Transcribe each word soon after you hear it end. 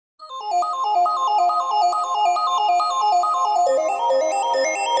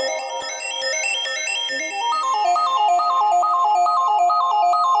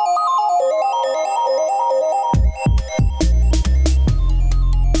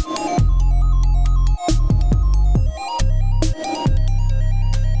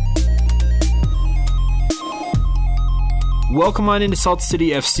welcome on into Salt City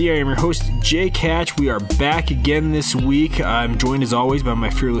FC. I am your host, Jake Hatch. We are back again this week. I'm joined as always by my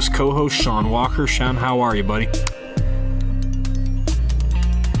fearless co-host, Sean Walker. Sean, how are you, buddy?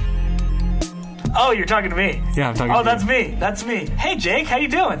 Oh, you're talking to me. Yeah, I'm talking to you. Oh, that's me. That's me. Hey, Jake, how you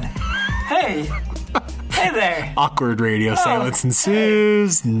doing? Hey. Hey there. Awkward radio silence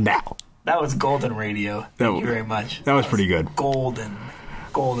ensues now. That was golden radio. Thank you very much. That was pretty good. Golden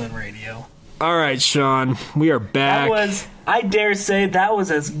radio. All right, Sean, we are back. I dare say, that was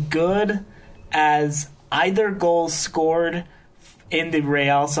as good as either goal scored in the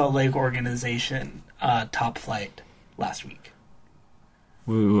Real Salt Lake organization top flight last week.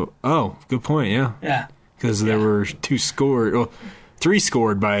 Oh, good point, yeah. Yeah. Because there were three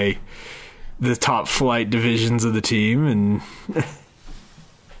scored by the top flight divisions of the team, and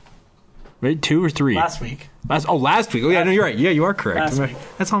right, 2 or 3? Last week. Last week. Oh, yeah, no, you're right. Yeah, you are correct.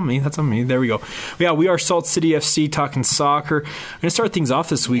 That's on me. There we go. Yeah, we are Salt City FC talking soccer. I'm going to start things off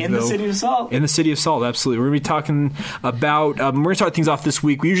this week, In the City of Salt. In the City of Salt, absolutely. We're going to be talking about, we're going to start things off this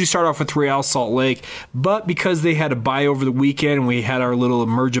week. We usually start off with Real Salt Lake, but because they had a bye over the weekend and we had our little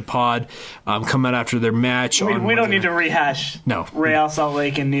Emergipod come out after their match. We don't need to rehash Real Salt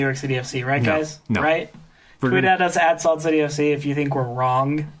Lake and New York City FC, right, guys? No. Right? Tweet at us at Salt City FC if you think we're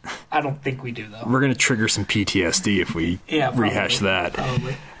wrong. I don't think we do, though. We're going to trigger some PTSD if we rehash that.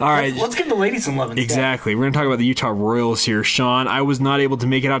 Probably. All right. Let's give the ladies some love instead. Exactly. We're going to talk about the Utah Royals here. Sean, I was not able to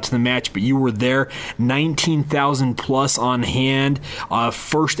make it out to the match, but you were there. 19,000 plus on hand.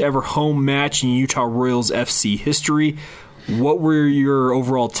 First ever home match in Utah Royals FC history. What were your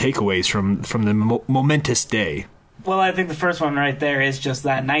overall takeaways from the momentous day? Well, I think the first one right there is just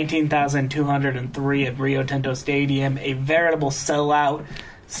that 19,203 at Rio Tinto Stadium, a veritable sellout,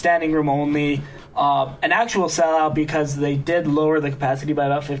 standing room only, an actual sellout because they did lower the capacity by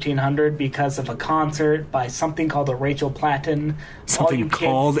about 1,500 because of a concert by something called a Rachel Platten.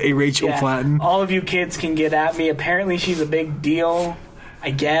 Platten? All of you kids can get at me. Apparently she's a big deal,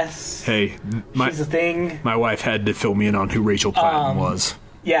 I guess. Hey, she's a thing. My wife had to fill me in on who Rachel Platten was.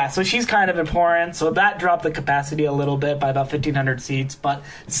 Yeah, so she's kind of important. So that dropped the capacity a little bit by about 1,500 seats. But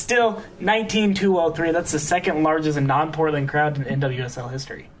still, 19,203. That's the second largest non-Portland crowd in NWSL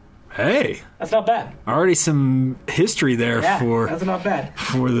history. Hey. That's not bad. Already some history there that's not bad.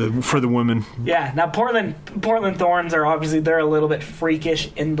 For the women. Yeah. Now, Portland Thorns are obviously, they're a little bit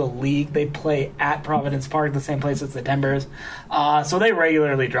freakish in the league. They play at Providence Park, the same place as the Timbers. So they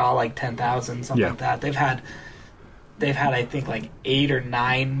regularly draw like 10,000, something like that. They've had, I think, like 8 or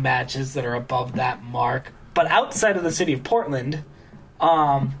 9 matches that are above that mark. But outside of the city of Portland,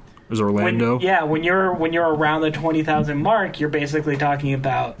 is Orlando? When you're around the 20,000 mark, you're basically talking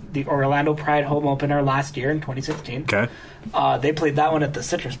about the Orlando Pride home opener last year in 2016. Okay. They played that one at the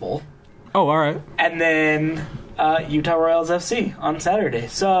Citrus Bowl. Oh, all right. And then Utah Royals FC on Saturday.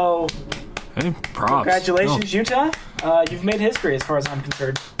 So, hey, props. Congratulations, Utah. You've made history as far as I'm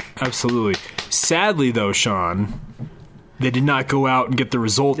concerned. Absolutely. Sadly, though, Sean, they did not go out and get the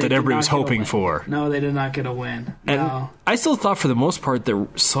result that everybody was hoping for. No, they did not get a win. No. And I still thought, for the most part, the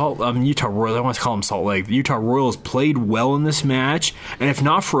Utah Royals, I want to call them Salt Lake, the Utah Royals played well in this match, and if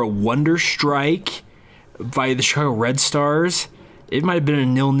not for a wonder strike by the Chicago Red Stars, it might have been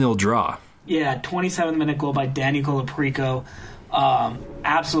a 0-0 draw. Yeah, 27-minute goal by Danny Colaprico.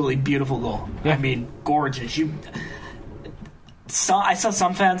 Absolutely beautiful goal. Yeah. I mean, gorgeous. I saw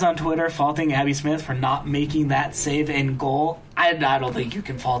some fans on Twitter faulting Abby Smith for not making that save in goal. I don't think you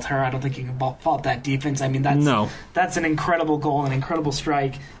can fault her. I don't think you can fault that defense. I mean, that's an incredible goal, an incredible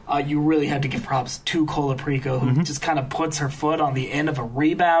strike. You really have to give props to Colaprico, who just kind of puts her foot on the end of a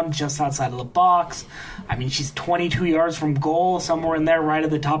rebound just outside of the box. I mean, she's 22 yards from goal, somewhere in there, right at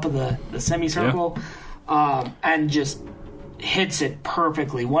the top of the semicircle, and just hits it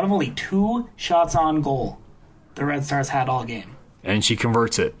perfectly. One of only 2 shots on goal the Red Stars had all game. And she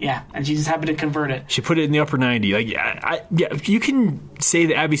converts it. Yeah, and she just happened to convert it. She put it in the upper 90. You can say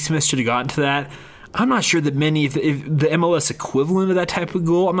that Abby Smith should have gotten to that. I'm not sure that many, if the MLS equivalent of that type of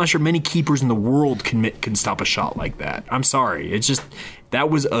goal, I'm not sure many keepers in the world can stop a shot like that. I'm sorry. It's just, that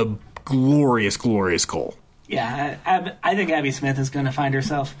was a glorious, glorious goal. Yeah, I think Abby Smith is going to find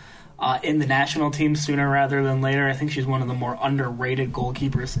herself in the national team sooner rather than later. I think she's one of the more underrated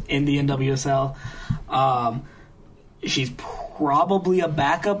goalkeepers in the NWSL. She's probably a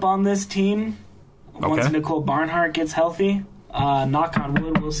backup on this team once Nicole Barnhart gets healthy. Knock on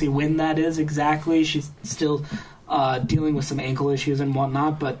wood, we'll see when that is exactly. She's still dealing with some ankle issues and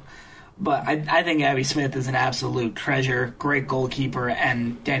whatnot, but I think Abby Smith is an absolute treasure, great goalkeeper,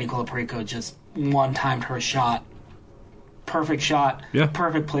 and Danny Colaprico just one-timed her shot. Perfect shot,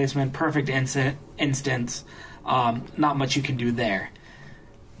 perfect placement, perfect instance. not much you can do there.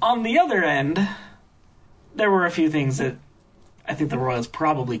 On the other end, there were a few things that I think the Royals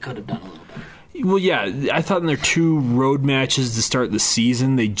probably could have done a little better. Well, yeah, I thought in their 2 road matches to start the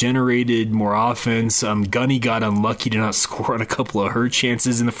season, they generated more offense. Gunny got unlucky to not score on a couple of her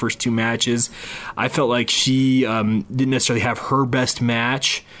chances in the first 2 matches. I felt like she didn't necessarily have her best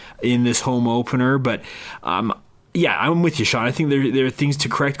match in this home opener, but yeah, I'm with you, Sean. I think there are things to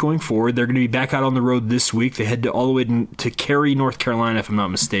correct going forward. They're going to be back out on the road this week. They head all the way to Cary, North Carolina, if I'm not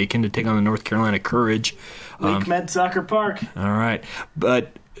mistaken, to take on the North Carolina Courage. Lake Med Soccer Park. All right,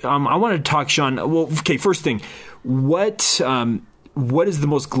 but I want to talk, Sean. Well, okay, first thing, what is the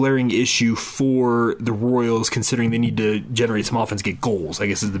most glaring issue for the Royals, considering they need to generate some offense, get goals, I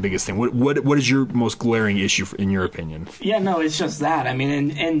guess is the biggest thing. What is your most glaring issue, in your opinion? Yeah, no, it's just that. I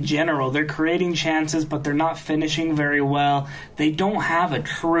mean, in general, they're creating chances, but they're not finishing very well. They don't have a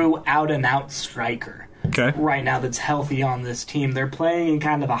true out-and-out striker right now that's healthy on this team. They're playing in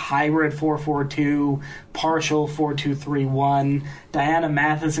kind of a hybrid 4-4-2, partial 4-2-3-1. Diana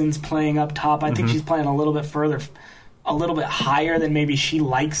Matheson's playing up top. I think she's playing a little bit higher than maybe she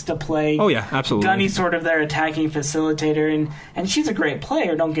likes to play. Oh, yeah, absolutely. Gunny's sort of their attacking facilitator, and she's a great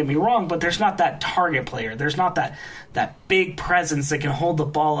player, don't get me wrong, but there's not that target player. There's not that big presence that can hold the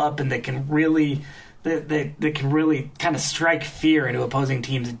ball up and that can really kind of strike fear into opposing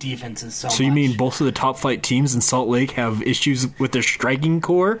teams' defenses so much. So you mean both of the top flight teams in Salt Lake have issues with their striking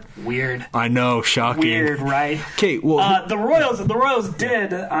core? Weird. I know, shocking. Weird, right? Okay, well, the Royals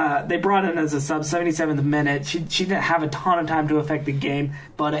did. They brought in as a sub, 77th minute. She didn't have a ton of time to affect the game,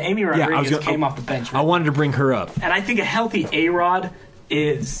 but Amy Rodriguez came off the bench. I wanted to bring her up, and I think a healthy A-Rod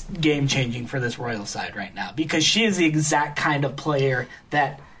is game-changing for this Royals side right now, because she is the exact kind of player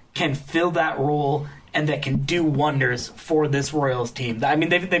that can fill that role and that can do wonders for this Royals team. I mean,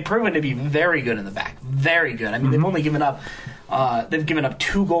 they've proven to be very good in the back, very good. I mean, they've only given up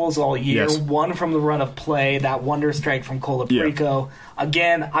 2 goals all year. Yes. 1 from the run of play, that wonder strike from Colaprico. Yeah.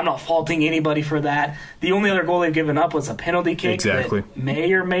 Again, I'm not faulting anybody for that. The only other goal they've given up was a penalty kick that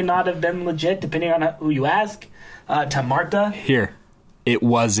may or may not have been legit, depending on who you ask. To Marta. Here. It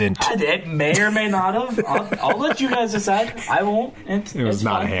wasn't. It may or may not have. I'll let you guys decide. I won't. It was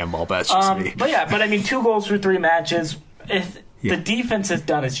not fine. A handball. That's just me. But I mean, 2 goals through 3 matches. The defense has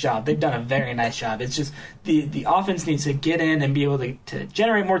done its job. They've done a very nice job. It's just the offense needs to get in and be able to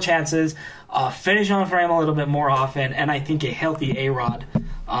generate more chances, finish on frame a little bit more often, and I think a healthy A-Rod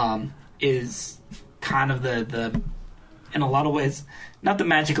is kind of the in a lot of ways, not the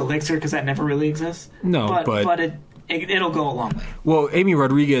magic elixir, because that never really exists. No, but it'll go a long way. Well, Amy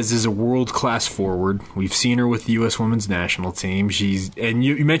Rodriguez is a world-class forward. We've seen her with the U.S. women's national team. And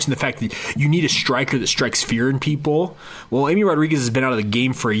you mentioned the fact that you need a striker that strikes fear in people. Well, Amy Rodriguez has been out of the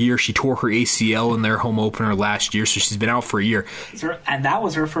game for a year. She tore her ACL in their home opener last year, so she's been out for a year. And that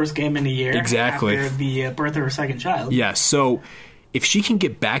was her first game in a year. Exactly. After the birth of her second child. Yeah, so if she can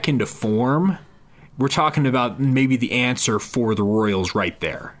get back into form, we're talking about maybe the answer for the Royals right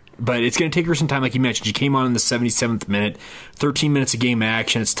there. But it's going to take her some time, like you mentioned. She came on in the 77th minute, 13 minutes of game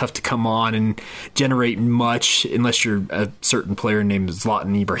action. It's tough to come on and generate much unless you're a certain player named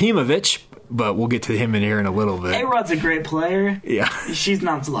Zlatan Ibrahimovic. But we'll get to him in here in a little bit. A-Rod's a great player. Yeah. She's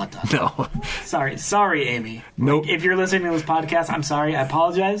not Zlatan. No. Sorry, Amy. Nope. If you're listening to this podcast, I'm sorry. I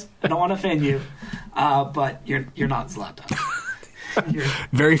apologize. I don't want to offend you. But you're not Zlatan.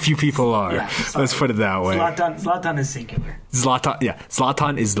 Very few people are. Yeah, let's put it that way. Zlatan is singular.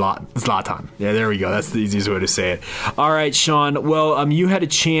 Zlatan is Zlatan. Yeah, there we go. That's the easiest way to say it. All right, Sean. Well, you had a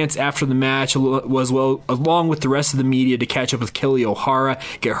chance after the match, along with the rest of the media, to catch up with Kelly O'Hara,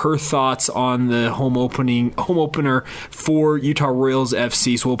 get her thoughts on the home opener for Utah Royals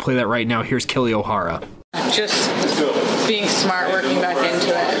FC. So we'll play that right now. Here's Kelly O'Hara. Just being smart, working back into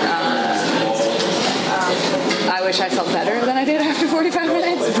it. I wish I felt better than I did after 45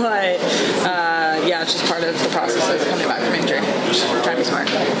 minutes, but it's just part of the process of coming back from injury. Just trying to be smart.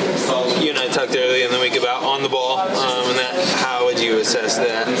 You and I talked earlier in the week about on the ball, and that. How would you assess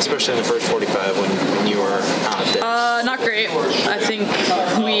that, especially in the first 45 when you were out there? Not great. I think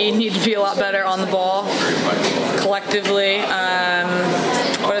we need to be a lot better on the ball collectively,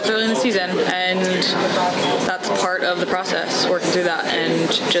 but it's early in the season, and that's part of the process, working through that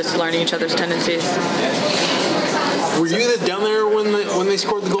and just learning each other's tendencies. Were you down there when they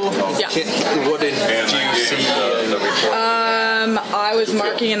scored the goal? Yeah. What did you see in the report? I was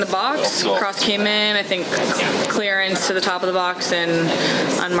marking in the box. Cross came in. I think clearance to the top of the box, and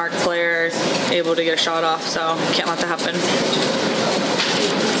unmarked player able to get a shot off. So can't let that happen.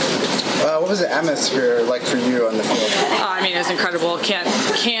 What was the atmosphere like for you on the field? I mean, it was incredible. Can't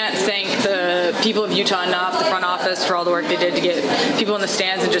thank the people of Utah enough, the front office, for all the work they did to get people in the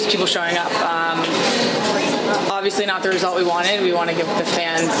stands and just people showing up. Obviously not the result we wanted. We want to give the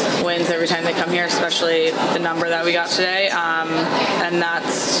fans wins every time they come here, especially the number that we got today. And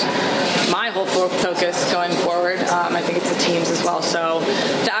that's my whole focus going forward. I think it's the teams as well. So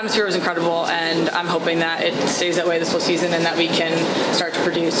the atmosphere was incredible, and I'm hoping that it stays that way this whole season and that we can start to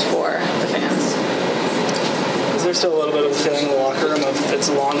produce for the fans. Is there still a little bit of a feeling in the locker room of it's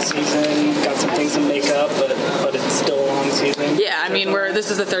a long season, got some things to make up, but it's still a long season? Yeah, I mean,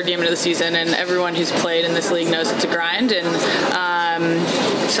 this is the third game into the season, and everyone who's played in this league knows it's a grind, and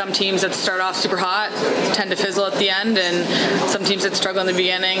some teams that start off super hot tend to fizzle at the end, and some teams that struggle in the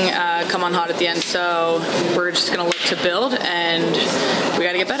beginning come on hot at the end. So we're just going to look to build, and we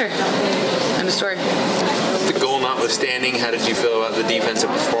got to get better. End of story. The goal notwithstanding, how did you feel about the defensive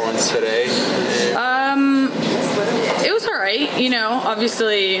performance today? It was all right. You know,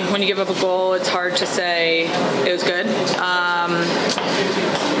 obviously, when you give up a goal, it's hard to say it was good.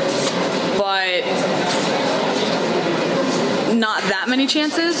 But not that many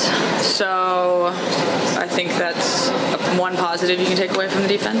chances. So I think that's one positive you can take away from the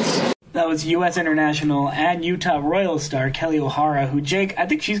defense. That was U.S. international and Utah Royals star Kelly O'Hara, who, Jake, I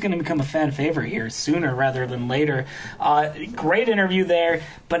think she's going to become a fan favorite here sooner rather than later. Great interview there,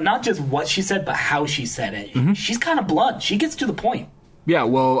 but not just what she said, but how she said it. Mm-hmm. She's kind of blunt. She gets to the point. Yeah,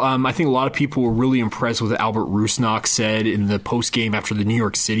 well, I think a lot of people were really impressed with what Albert Rusnak said in the postgame after the New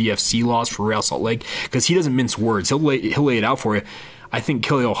York City FC loss for Real Salt Lake, because he doesn't mince words. He'll lay it out for you. I think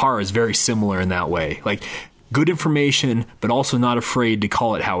Kelly O'Hara is very similar in that way. Like, good information, but also not afraid to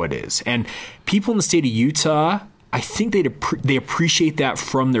call it how it is. And people in the state of Utah, I think they appreciate that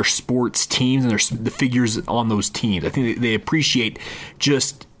from their sports teams and the figures on those teams. I think they appreciate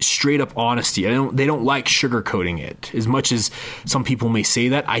just straight up honesty. They don't like sugarcoating it as much as some people may say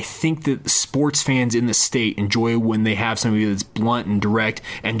that. I think that sports fans in the state enjoy when they have somebody that's blunt and direct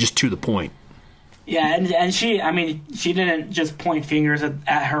and just to the point. Yeah, and she didn't just point fingers at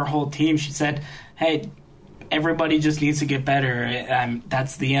her whole team. She said, hey, everybody just needs to get better.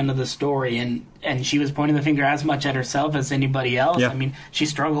 That's the end of the story. And she was pointing the finger as much at herself as anybody else. Yeah. I mean, she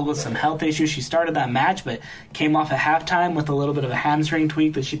struggled with some health issues. She started that match, but came off at halftime with a little bit of a hamstring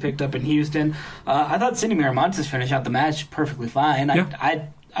tweak that she picked up in Houston. I thought Cindy Miramontes finished out the match perfectly fine. Yeah.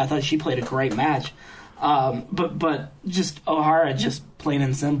 I thought she played a great match. But just O'Hara, just plain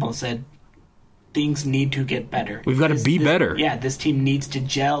and simple, said, things need to get better. We've got to be better. Yeah, this team needs to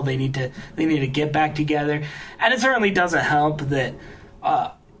gel. They need to get back together. And it certainly doesn't help that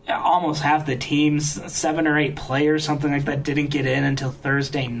almost half the teams, 7 or 8 players, something like that, didn't get in until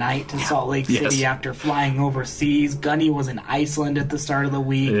Thursday night to Salt Lake City after flying overseas. Gunny was in Iceland at the start of the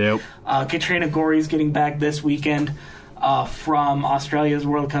week. Yep. Katrina Gorey's getting back this weekend from Australia's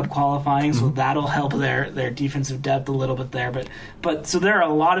World Cup qualifying, so that'll help their defensive depth a little bit there. But so there are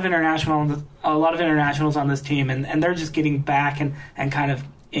a lot of internationals on this team, and they're just getting back and kind of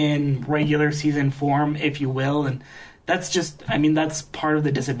in regular season form, if you will. And that's part of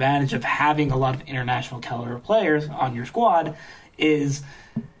the disadvantage of having a lot of international caliber players on your squad is,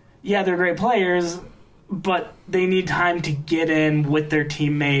 yeah, they're great players, but they need time to get in with their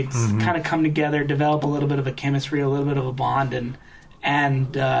teammates, kind of come together, develop a little bit of a chemistry, a little bit of a bond, and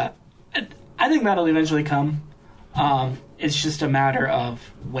I think that'll eventually come. It's just a matter of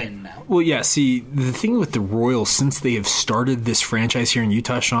when now. Well, yeah, see, the thing with the Royals, since they have started this franchise here in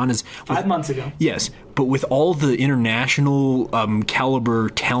Utah, Sean, is 5 months ago. Yes, but with all the international caliber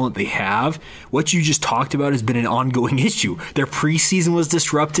talent they have, what you just talked about has been an ongoing issue. Their preseason was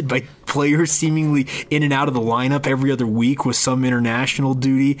disrupted by players seemingly in and out of the lineup every other week with some international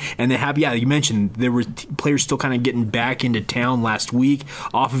duty. And they have, you mentioned there were players still kind of getting back into town last week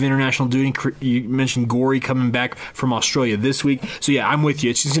off of international duty. You mentioned Gorey coming back from Australia this week. So, yeah, I'm with you.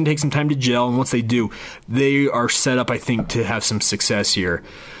 It's just going to take some time to gel. And once they do, they are set up, I think, to have some success here.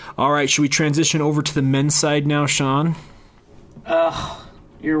 All right, should we transition over to the men's side now, Sean?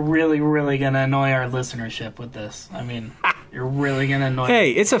 You're really, really going to annoy our listenership with this. I mean, you're really going to annoy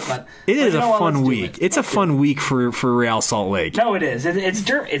Hey, it is a fun week. It's a fun week for Real Salt Lake. No, it is.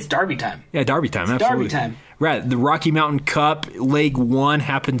 It's Derby time. Yeah, Derby time, absolutely. Derby time. Right, the Rocky Mountain Cup, Leg 1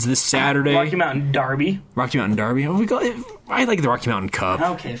 happens this Saturday. Rocky Mountain Derby. Oh, I like the Rocky Mountain Cup.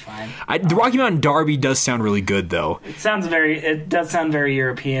 Okay, fine. The Rocky Mountain Derby does sound really good, though. It does sound very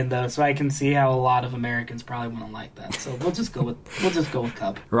European, though, so I can see how a lot of Americans probably wouldn't like that. So we'll just go with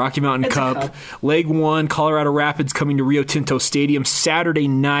Cup. Rocky Mountain Cup, Leg 1, Colorado Rapids coming to Rio Tinto Stadium Saturday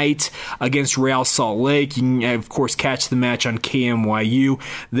night against Real Salt Lake. You can, of course, catch the match on KMYU,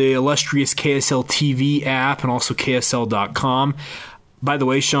 the illustrious KSL TV app, and also KSL.com. By the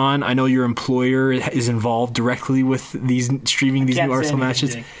way, Sean, I know your employer is involved directly with streaming these new RSL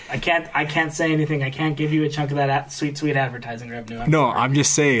matches. I can't say anything. I can't give you a chunk of that sweet advertising revenue. I'm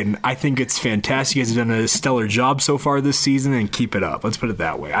just saying. I think it's fantastic. You guys have done a stellar job so far this season, and keep it up. Let's put it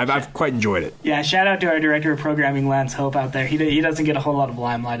that way. I've quite enjoyed it. Yeah, shout out to our director of programming, Lance Hope, out there. He doesn't get a whole lot of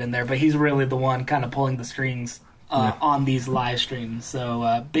limelight in there, but he's really the one kind of pulling the strings on these live streams.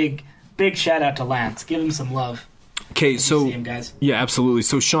 So big shout out to Lance. Give him some love. Okay, so see him, guys. Yeah, absolutely.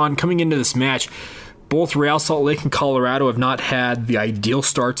 So, Sean, coming into this match, both Real Salt Lake and Colorado have not had the ideal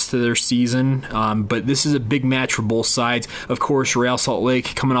starts to their season, but this is a big match for both sides. Of course, Real Salt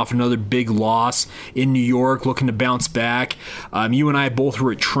Lake coming off another big loss in New York, looking to bounce back. You and I both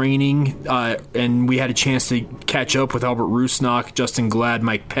were at training, and we had a chance to catch up with Albert Rusnak, Justin Glad,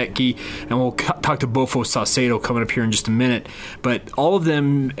 Mike Petke, and we'll talk to Bofo Saucedo coming up here in just a minute. But all of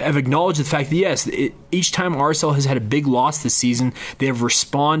them have acknowledged the fact that, yes, each time RSL has had a big loss this season, they have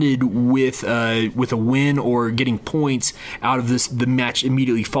responded with a win or getting points out of the match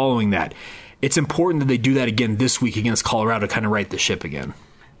immediately following that. It's important that they do that again this week against Colorado to kind of right the ship again.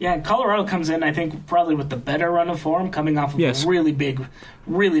 Yeah, Colorado comes in, I think, probably with the better run of form, coming off of a really big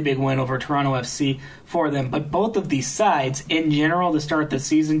win over Toronto FC for them. But both of these sides, in general, to start the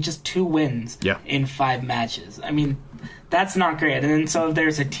season, just 2 wins in 5 matches. I mean, that's not great. And then so if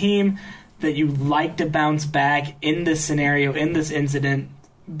there's a team that you like to bounce back in this scenario, in this incident,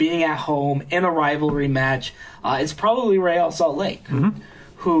 being at home in a rivalry match, it's probably Real Salt Lake,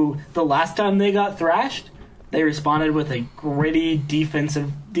 who the last time they got thrashed, they responded with a gritty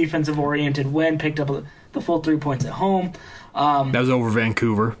defensive-oriented win, picked up the full 3 points at home. That was over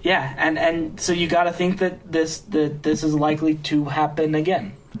Vancouver. Yeah, and so you got to think that this is likely to happen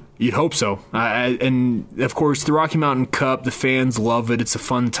again. You'd hope so. And, of course, the Rocky Mountain Cup, the fans love it. It's a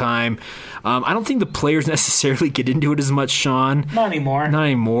fun time. I don't think the players necessarily get into it as much, Sean. Not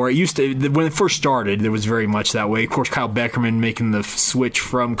anymore. It used to, when it first started, there was very much that way. Of course, Kyle Beckerman making the switch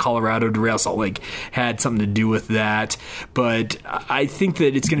from Colorado to Real Salt Lake had something to do with that. But I think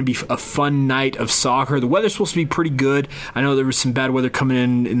that it's going to be a fun night of soccer. The weather's supposed to be pretty good. I know there was some bad weather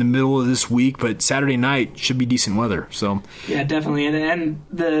coming in the middle of this week, but Saturday night should be decent weather. So yeah, definitely. And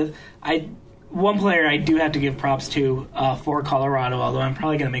one player I do have to give props to for Colorado, although I'm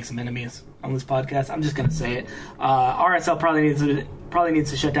probably going to make some enemies on this podcast. I'm just going to say it. RSL probably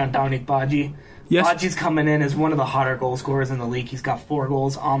needs to shut down Dominic Badji. Yes. Badji's coming in as one of the hotter goal scorers in the league. He's got 4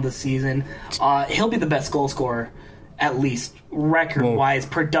 goals on the season. He'll be the best goal scorer, at least record-wise,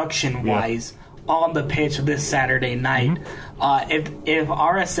 production-wise, on the pitch this Saturday night. If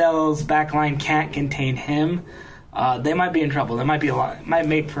RSL's backline can't contain him, they might be in trouble. They might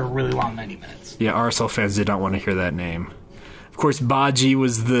make for a really long 90 minutes. Yeah, RSL fans did not want to hear that name. Of course, Badji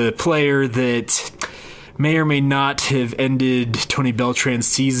was the player that may or may not have ended Tony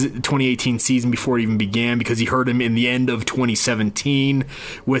Beltran's 2018 season before it even began, because he hurt him in the end of 2017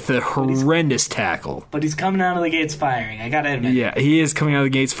 with a horrendous tackle. But he's coming out of the gates firing, I gotta admit. Yeah, he is coming out of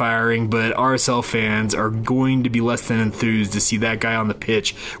the gates firing, but RSL fans are going to be less than enthused to see that guy on the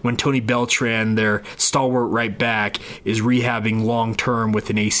pitch when Tony Beltran, their stalwart right back, is rehabbing long-term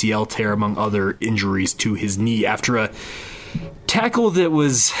with an ACL tear, among other injuries to his knee, after a tackle that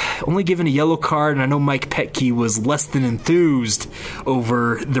was only given a yellow card, and I know Mike Petke was less than enthused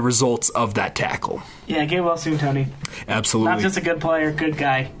over the results of that tackle. Yeah, get well soon, Tony. Absolutely. Not just a good player, good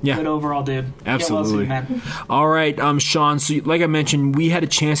guy. Yeah. Good overall dude. Absolutely. Get well soon, man. All right, Sean, so like I mentioned, we had a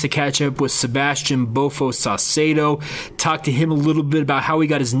chance to catch up with Sebastian Bofo Saucedo, talk to him a little bit about how he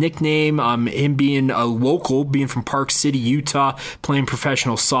got his nickname, him being a local, being from Park City, Utah, playing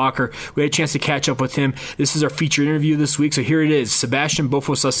professional soccer. We had a chance to catch up with him. This is our featured interview this week, so here it is. Sebastian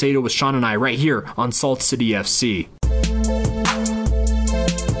Bofo Saucedo with Sean and I right here on Salt City FC.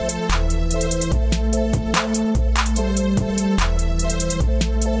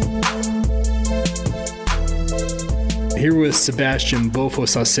 Here with Sebastian Bofo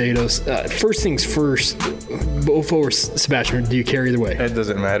Saucedo. First things first, Bofo or Sebastian, do you care either way? It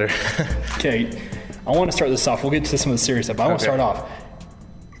doesn't matter. Okay, I want to start this off. We'll get to some of the serious stuff, but I want to start off.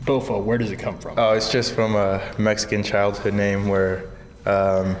 Bofo, where does it come from? Oh, it's just from a Mexican childhood name where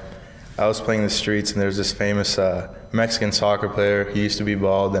I was playing in the streets, and there's this famous Mexican soccer player. He used to be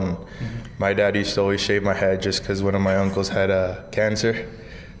bald, and my dad used to always shave my head just because one of my uncles had cancer.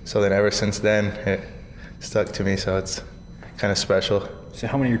 So then ever since then, it stuck to me, so it's kind of special. So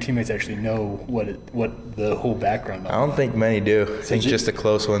how many of your teammates actually know what the whole background of? I don't think many do. I think just the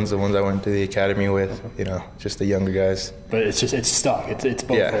close ones, the ones I went to the academy with, just the younger guys. But it's stuck. It's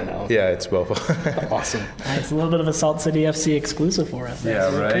Bofo now. Yeah, it's Bofo. Awesome. It's a little bit of a Salt City FC exclusive for us.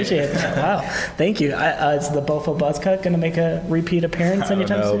 Yeah, right. Appreciate that. Wow. Thank you. Is the Bofo Buzz Cut going to make a repeat appearance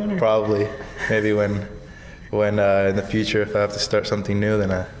anytime soon? Probably. Maybe when in the future, if I have to start something new,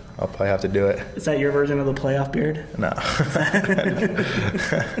 then I'll probably have to do it. Is that your version of the playoff beard? No.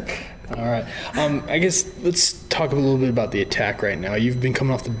 All right. I guess let's talk a little bit about the attack right now. You've been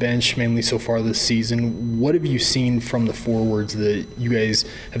coming off the bench mainly so far this season. What have you seen from the forwards that you guys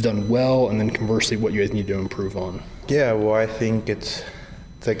have done well, and then conversely, what you guys need to improve on? Yeah, well, I think it's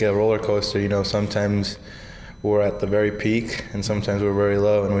like a roller coaster. Sometimes we're at the very peak, and sometimes we're very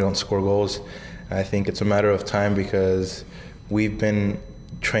low, and we don't score goals. And I think it's a matter of time because we've been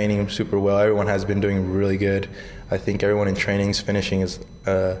training super well. Everyone has been doing really good. I think everyone in training's finishing is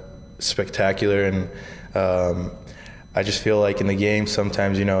spectacular, and I just feel like in the game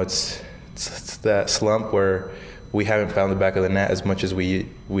sometimes it's that slump where we haven't found the back of the net as much as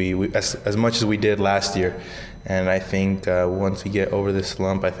as much as we did last year. And I think once we get over this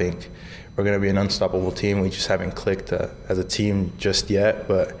slump, I think we're going to be an unstoppable team. We just haven't clicked as a team just yet,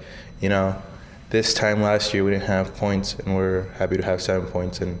 but this time last year we didn't have points, and we're happy to have 7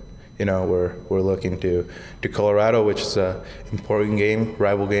 points. And we're looking to Colorado, which is an important game,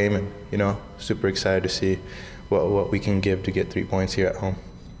 rival game, and super excited to see what we can give to get 3 points here at home.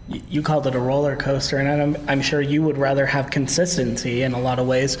 You called it a roller coaster, and I'm sure you would rather have consistency in a lot of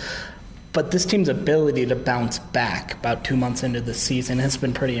ways. But this team's ability to bounce back about 2 months into the season has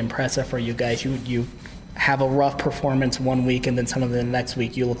been pretty impressive for you guys. You have a rough performance one week, and then some of the next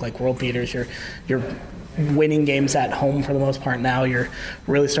week you look like world beaters. You're winning games at home for the most part now. You're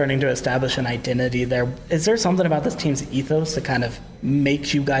really starting to establish an identity there. Is there something about this team's ethos that kind of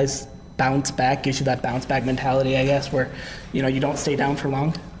makes you guys bounce back, gives you that bounce back mentality, I guess, where you don't stay down for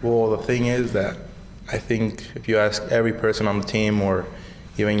long? Well, the thing is that I think if you ask every person on the team or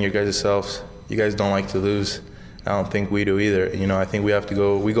even your guys' selves, you guys don't like to lose. I don't think we do either. I think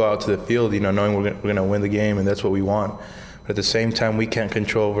we go out to the field, knowing we're going to win the game, and that's what we want. But at the same time, we can't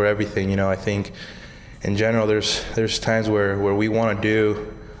control over everything. I think in general, there's times where we want to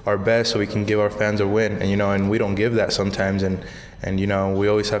do our best so we can give our fans a win, and we don't give that sometimes, and we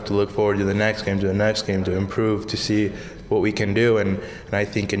always have to look forward to the next game, to improve, to see what we can do, and I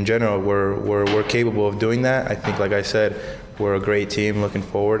think in general we're capable of doing that. I think, like I said, we're a great team looking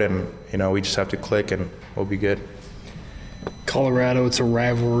forward, and we just have to click and we'll be good. Colorado, it's a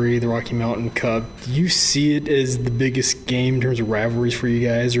rivalry, the Rocky Mountain Cup. Do you see it as the biggest game in terms of rivalries for you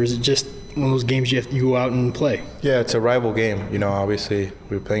guys, or is it just one of those games you go out and play? Yeah, it's a rival game. Obviously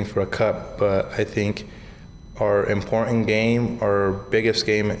we're playing for a cup, but I think our important game, our biggest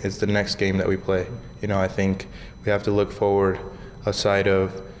game, is the next game that we play. I think we have to look forward aside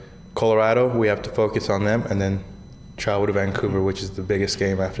of Colorado. We have to focus on them and then travel to Vancouver, which is the biggest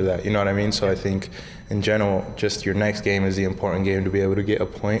game after that. You know what I mean? So I think in general, just your next game is the important game to be able to get a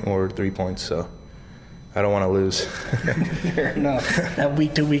point or 3 points. So I don't want to lose. Fair enough. That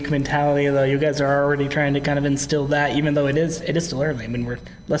week-to-week mentality, though, you guys are already trying to kind of instill that, even though it is still early. I mean, we're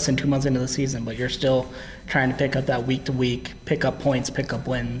less than 2 months into the season, but you're still trying to pick up that week-to-week, pick up points, pick up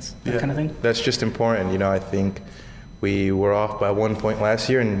wins, that kind of thing? That's just important. I think we were off by 1 point last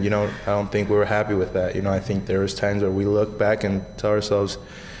year, and, I don't think we were happy with that. I think there was times where we look back and tell ourselves,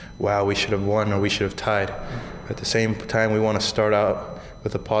 wow, we should have won or we should have tied. At the same time, we want to start out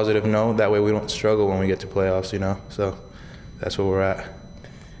with a positive note. That way we don't struggle when we get to playoffs, So that's where we're at.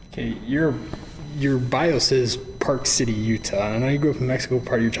 Okay, your bio says Park City, Utah. I know you grew up in Mexico,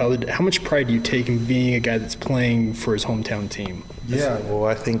 part of your childhood. How much pride do you take in being a guy that's playing for his hometown team? Yeah, well,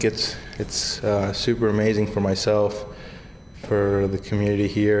 I think it's super amazing for myself, for the community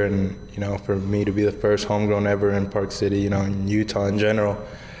here, and for me to be the first homegrown ever in Park City, in Utah in general.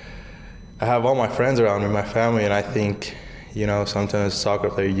 I have all my friends around me, my family, and I think sometimes as a soccer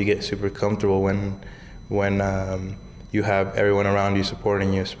player you get super comfortable when you have everyone around you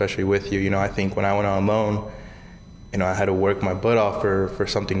supporting you, especially with you. I think when I went on loan, I had to work my butt off for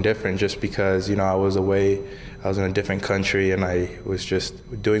something different, just because I was away, I was in a different country, and I was just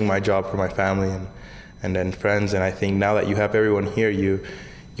doing my job for my family and then friends. And I think now that you have everyone here, you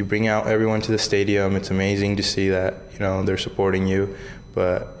bring out everyone to the stadium. It's amazing to see that they're supporting you.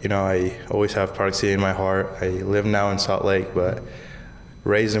 But I always have Park City in my heart. I live now in Salt Lake, but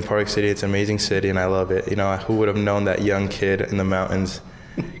raised in Park City. It's an amazing city, and I love it. You know, who would have known that young kid in the mountains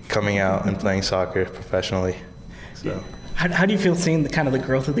coming out and playing soccer professionally? So. How do you feel seeing the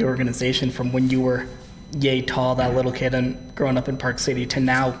growth of the organization from when you were yay tall, that little kid, and growing up in Park City, to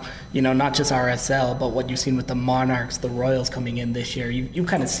now, you know, not just RSL, but what you've seen with the Monarchs, the Royals coming in this year? You've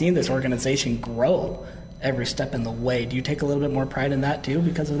kind of seen this organization grow every step in the way. Do you take a little bit more pride in that too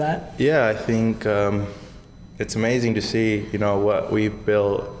because of that? Yeah, I think it's amazing to see, you know, what we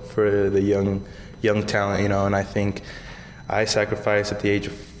built for the young talent, you know, and I think I sacrificed at the age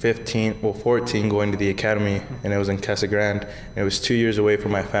of 14 going to the academy, and it was in Casa Grande. And it was 2 years away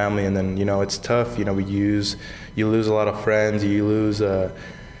from my family, and then, you know, it's tough. You know, you lose a lot of friends, you lose,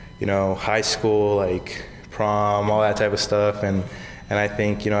 you know, high school, like prom, all that type of stuff, and I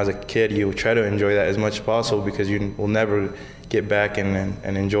think, you know, as a kid, you try to enjoy that as much as possible because you will never get back and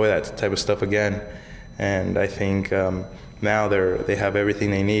enjoy that type of stuff again. And I think now they have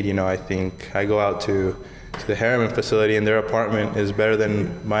everything they need. You know, I think I go out to the Harriman facility, and their apartment is better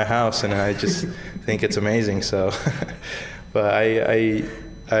than my house, and I just think it's amazing. So, but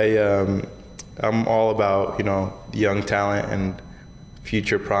I'm all about, you know, young talent and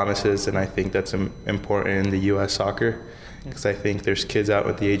future promises, and I think that's important in the U.S. soccer, because I think there's kids out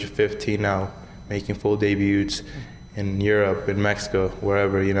at the age of 15 now making full debuts in Europe, in Mexico,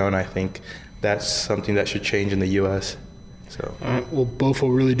 wherever, you know, and I think that's something that should change in the U.S. So. All right. Well,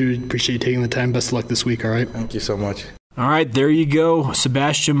 Bofo, really do appreciate you taking the time. Best of luck this week, all right? Thank you so much. All right, there you go.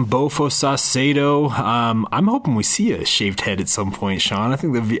 Sebastian Bofo Saucedo. I'm hoping we see a shaved head at some point, Sean. I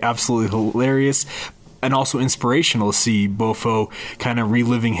think that'd be absolutely hilarious and also inspirational to see Bofo kind of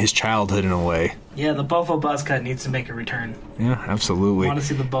reliving his childhood in a way. Yeah, the Bofo buzz cut needs to make a return. Yeah, absolutely. I want to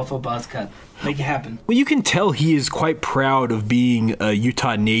see the Bofo buzz cut. Make it happen. Well, you can tell he is quite proud of being a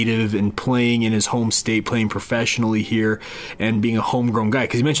Utah native and playing in his home state, playing professionally here, and being a homegrown guy.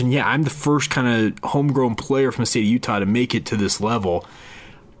 Because he mentioned, yeah, I'm the first kind of homegrown player from the state of Utah to make it to this level.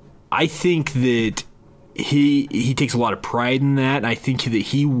 I think that he takes a lot of pride in that. I think that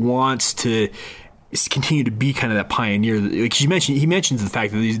he wants to continue to be kind of that pioneer. Like he mentions the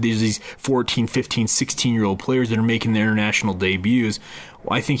fact that there's these 14, 15, 16-year-old players that are making their international debuts.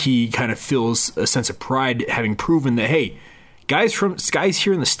 Well, I think he kind of feels a sense of pride having proven that, hey, guys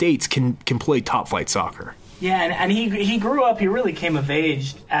here in the States can play top-flight soccer. Yeah, and he grew up, he really came of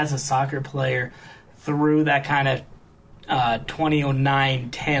age as a soccer player through that kind of 2009,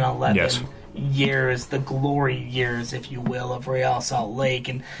 10, 11 yes. years, the glory years, if you will, of Real Salt Lake.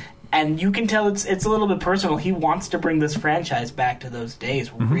 And you can tell it's a little bit personal. He wants to bring this franchise back to those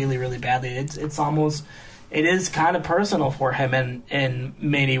days really, really badly. It's almost, it is kind of personal for him in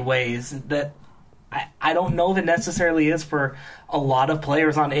many ways that I don't know if it necessarily is for a lot of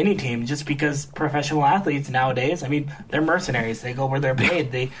players on any team, just because professional athletes nowadays, I mean, they're mercenaries. They go where they're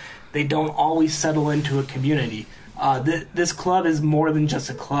paid. They don't always settle into a community. This club is more than just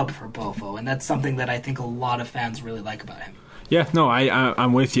a club for Bofo, and that's something that I think a lot of fans really like about him. Yeah, no,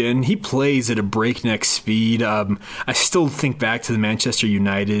 I'm with you. And he plays at a breakneck speed. I still think back to the Manchester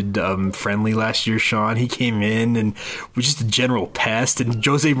United friendly last year, Sean. He came in and was just a general pest, and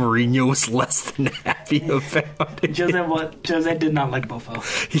Jose Mourinho was less than happy about it. Jose did not like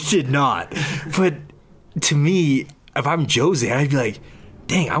Bofo. He did not. But to me, if I'm Jose, I'd be like,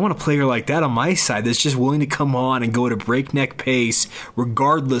 dang, I want a player like that on my side that's just willing to come on and go at a breakneck pace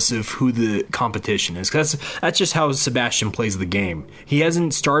regardless of who the competition is. Because that's just how Sebastian plays the game. He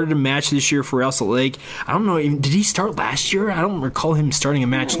hasn't started a match this year for Real Salt Lake. I don't know, did he start last year? I don't recall him starting a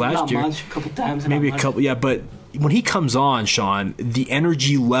match last year. Not much, a couple times. Maybe a couple, yeah, but when he comes on, Sean, the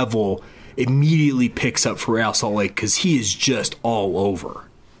energy level immediately picks up for Real Salt Lake because he is just all over.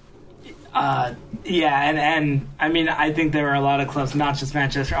 Yeah, and I mean, I think there are a lot of clubs, not just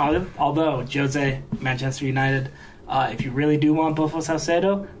Manchester, although Jose, Manchester United, if you really do want Bofo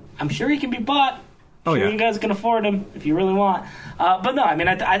Saucedo, I'm sure he can be bought. Oh, yeah. You guys can afford him if you really want. But no, I mean,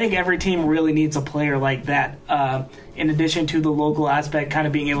 I think every team really needs a player like that. In addition to the local aspect, kind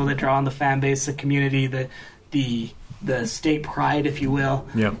of being able to draw on the fan base, the community, the state pride, if you will.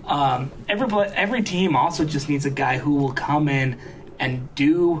 Yeah. Every team also just needs a guy who will come in and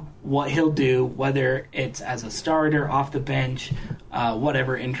do what he'll do, whether it's as a starter, off the bench,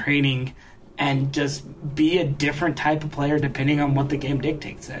 whatever, in training, and just be a different type of player depending on what the game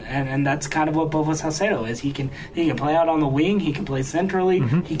dictates. And that's kind of what Bofo Saucedo is. He can play out on the wing, he can play centrally,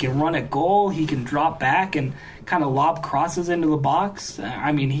 he can run a goal, he can drop back and kind of lob crosses into the box.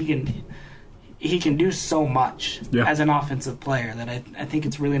 I mean, he can do so much as an offensive player that I think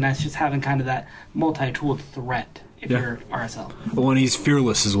it's really nice just having kind of that multi-tooled threat if you're RSL. Well, and he's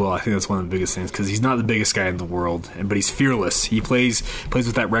fearless as well. I think that's one of the biggest things, because he's not the biggest guy in the world, but he's fearless. He plays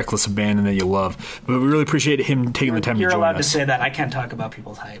with that reckless abandon that you love. But we really appreciate him taking the time to join us. You're allowed to say that. I can't talk about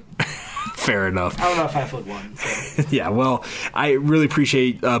people's height. Fair enough. I don't know if 5'1". So. Yeah, well, I really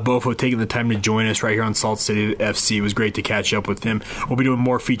appreciate Bofo taking the time to join us right here on Salt City FC. It was great to catch up with him. We'll be doing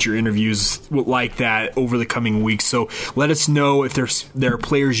more feature interviews like that over the coming weeks. So let us know if there are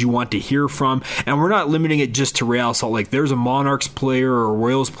players you want to hear from. And we're not limiting it just to Real Salt Lake. There's a Monarchs player or a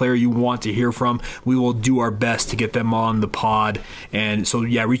Royals player you want to hear from. We will do our best to get them on the pod. And so,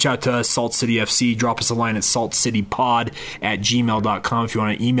 yeah, reach out to us, Salt City FC. Drop us a line at saltcitypod@gmail.com if you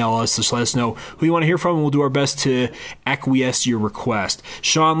want to email us. Just let us know who you want to hear from, and we'll do our best to acquiesce your request.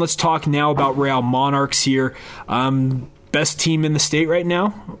 Sean, let's talk now about Real Monarchs here. Best team in the state right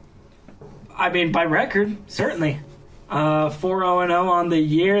now? I mean, by record, certainly. 4-0-0 on the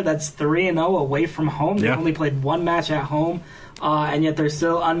year. That's 3-0 away from home. They only played one match at home, and yet they're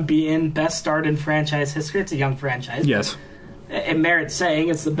still unbeaten. Best start in franchise history. It's a young franchise. Yes. It merits saying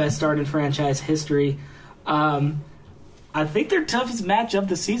it's the best start in franchise history. I think their toughest match of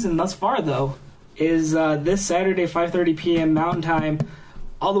the season thus far, though, is this Saturday, 5:30 p.m. Mountain Time,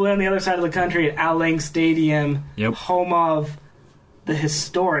 all the way on the other side of the country at Al Lang Stadium, home of the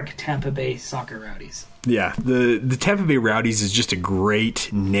historic Tampa Bay Soccer Rowdies. Yeah, the Tampa Bay Rowdies is just a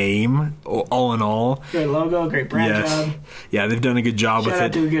great name, all in all. Great logo, great brand job. Yeah, they've done a good job with it. Shout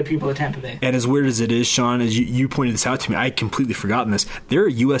out to the good people at Tampa Bay. And as weird as it is, Sean, as you pointed this out to me, I had completely forgotten this. They're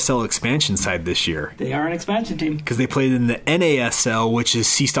a USL expansion side this year. They are an expansion team. Because they played in the NASL, which has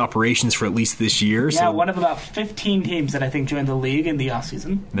ceased operations for at least this year. Yeah, one of about 15 teams that I think joined the league in the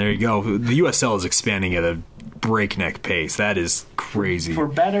offseason. There you go. The USL is expanding at a breakneck pace. That is crazy. For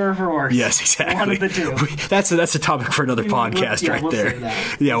better or for worse. Yes, exactly. One of the two. That's a topic for another podcast we'll there. Say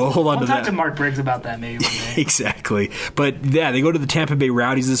that. Yeah, we'll hold on to that. I'll talk to Mark Briggs about that maybe one day. Exactly. But yeah, they go to the Tampa Bay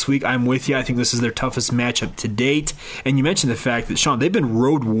Rowdies this week. I'm with you. I think this is their toughest matchup to date. And you mentioned the fact that, Sean, they've been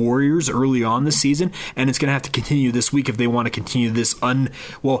road warriors early on this season, and it's going to have to continue this week if they want to continue this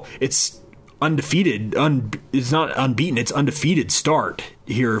it's undefeated. It's not unbeaten. It's undefeated start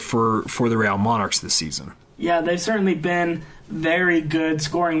here for the Real Monarchs this season. Yeah, they've certainly been very good,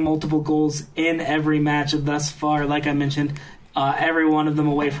 scoring multiple goals in every match thus far. Like I mentioned, every one of them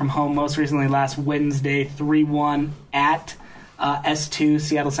away from home. Most recently, last Wednesday, 3-1 at S2,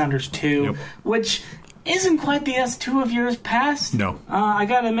 Seattle Sounders 2, which isn't quite the S2 of years past. No. I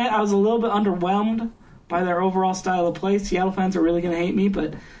got to admit, I was a little bit underwhelmed by their overall style of play. Seattle fans are really going to hate me,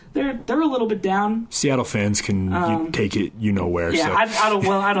 but they're a little bit down. Seattle fans can take it where. Yeah, so.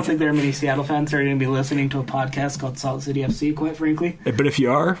 I don't think there are many Seattle fans that are going to be listening to a podcast called Salt City FC, quite frankly. But if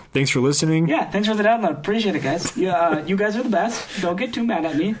you are, thanks for listening. Yeah, thanks for the download. Appreciate it, guys. You guys are the best. Don't get too mad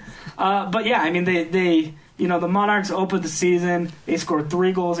at me. But yeah, I mean, they the Monarchs opened the season. They scored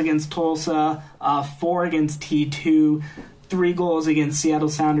 3 goals against Tulsa, 4 against T2, 3 goals against Seattle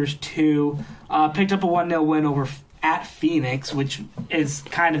Sounders 2. Picked up a 1-0 win over at Phoenix, which is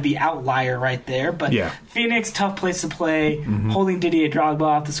kind of the outlier right there. But Phoenix, tough place to play. Mm-hmm. Holding Didier Drogba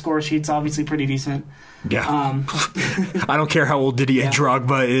off the score sheet's obviously pretty decent. Yeah. I don't care how old Didier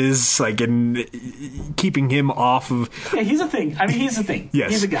Drogba is, and keeping him off of... Yeah, he's a thing. I mean, he's a thing. Yes.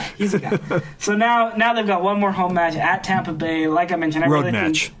 He's a guy. So now they've got one more home match at Tampa Bay. Like I mentioned, road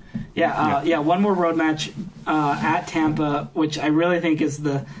match. One more road match at Tampa, which I really think is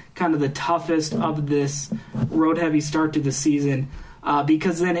the kind of the toughest of this road-heavy start to the season,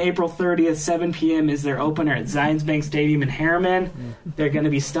 because then April 30th, 7 p.m. is their opener at Zions Bank Stadium in Harriman. They're going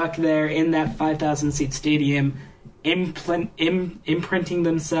to be stuck there in that 5,000-seat stadium, imprinting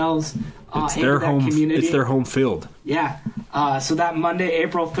themselves into that community. It's their home field. Yeah. So that Monday,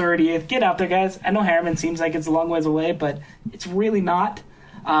 April 30th, get out there, guys. I know Harriman seems like it's a long ways away, but it's really not.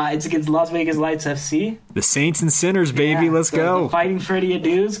 It's against Las Vegas Lights FC. The Saints and Sinners, baby. Let's go. The Fighting Freddy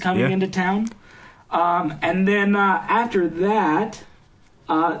Adu's coming into town. And then after that,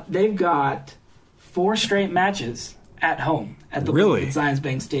 they've got 4 straight matches at home at the Zions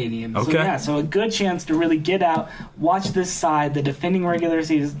Bank Stadium. Okay. So a good chance to really get out, watch this side, the defending regular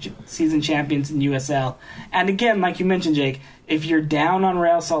season champions in USL. And again, like you mentioned, Jake, if you're down on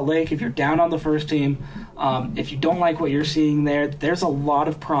Real Salt Lake, if you're down on the first team, if you don't like what you're seeing there's a lot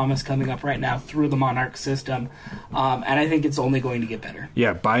of promise coming up right now through the Monarch system. And I think it's only going to get better.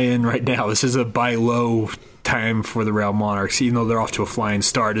 Yeah, buy in right now. This is a buy low time for the Real Monarchs. Even though they're off to a flying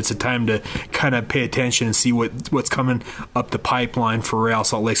start, it's a time to kind of pay attention and see what's coming up the pipeline for Real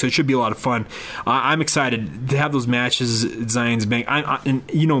Salt Lake. So it should be a lot of fun. I'm excited to have those matches at Zions Bank. And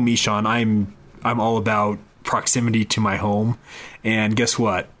you know me, Sean. I'm all about proximity to my home, and guess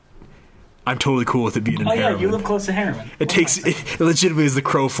what? I'm totally cool with it being in Harriman. Harriman. Oh, yeah, you live close to Harriman. It legitimately, as the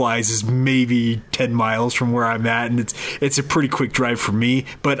crow flies, is maybe 10 miles from where I'm at, and it's a pretty quick drive for me.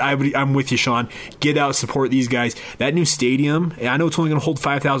 But I'm with you, Sean. Get out, support these guys. That new stadium, I know it's only going to hold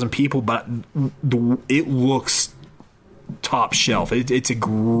 5,000 people, but it looks top shelf. It's a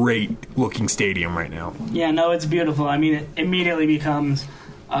great looking stadium right now. Yeah, no, it's beautiful. I mean, it immediately becomes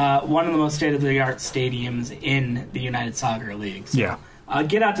one of the most state-of-the-art stadiums in the United Soccer League. So, yeah.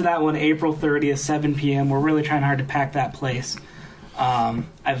 Get out to that one April 30th, 7 p.m. We're really trying hard to pack that place.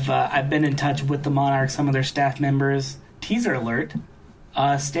 I've been in touch with the Monarchs, some of their staff members. Teaser alert.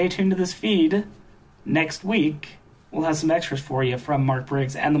 Stay tuned to this feed. Next week, we'll have some extras for you from Mark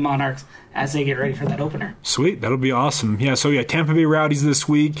Briggs and the Monarchs as they get ready for that opener. Sweet. That'll be awesome. Yeah, so Tampa Bay Rowdies this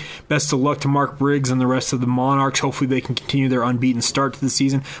week. Best of luck to Mark Briggs and the rest of the Monarchs. Hopefully they can continue their unbeaten start to the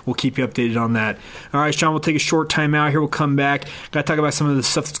season. We'll keep you updated on that. All right, Sean, we'll take a short time out here. We'll come back. Got to talk about some of the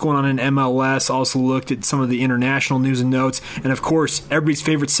stuff that's going on in MLS. Also looked at some of the international news and notes. And, of course, everybody's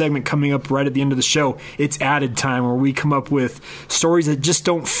favorite segment coming up right at the end of the show. It's Added Time, where we come up with stories that just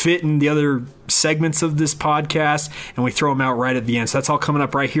don't fit in the other segments of this podcast, and we throw them out right at the end. So that's all coming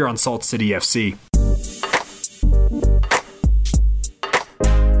up right here on Salt City FC.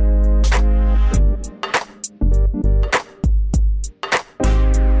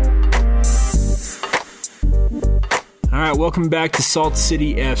 All right, welcome back to Salt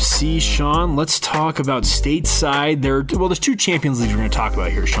City FC, Sean. Let's talk about stateside. There's two Champions Leagues we're going to talk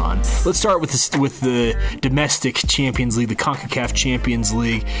about here, Sean. Let's start with the domestic Champions League, the CONCACAF Champions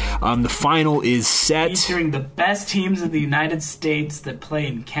League. The final is set. Featuring the best teams in the United States that play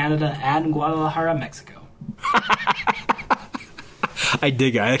in Canada and Guadalajara, Mexico. I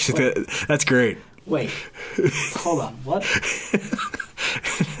dig it. I actually think that's great. Wait, hold on. What?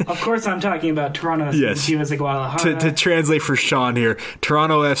 Of course, I'm talking about Toronto FC and Chivas de Guadalajara. To translate for Sean here,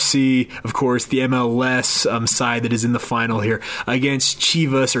 Toronto FC, of course, the MLS side that is in the final here, against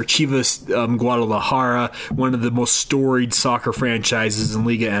Chivas Guadalajara, one of the most storied soccer franchises in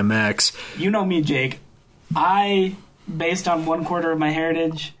Liga MX. You know me, Jake. I, based on 1/4 of my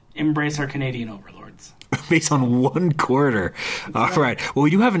heritage, embrace our Canadian overlords. Based on 1/4. All right. Well,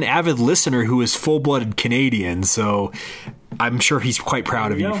 you have an avid listener who is full-blooded Canadian, so I'm sure he's quite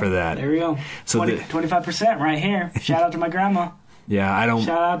proud of you for that. There we go. So 25% right here. Shout out to my grandma. Yeah, Shout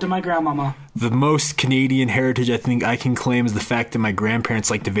out to my grandmama. The most Canadian heritage I think I can claim is the fact that my grandparents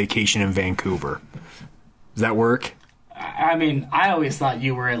like to vacation in Vancouver. Does that work? I mean, I always thought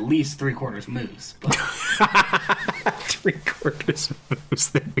you were at least 3/4 moose. But 3/4 moose.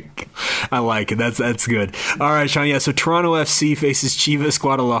 There we go. I like it. That's good. All right, Sean. Yeah, so Toronto FC faces Chivas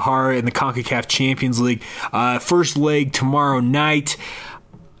Guadalajara in the CONCACAF Champions League. First leg tomorrow night.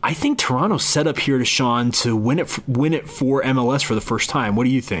 I think Toronto's set up here to win it for MLS for the first time. What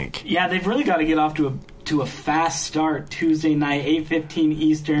do you think? Yeah, they've really got to get off to a fast start Tuesday night, 8:15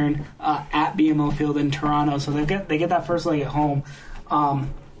 Eastern, at BMO Field in Toronto. So they get that first leg at home.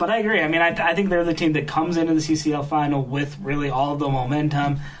 But I agree. I mean, I think they're the team that comes into the CCL final with really all of the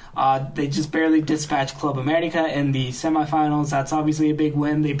momentum. They just barely dispatched Club America in the semifinals. That's obviously a big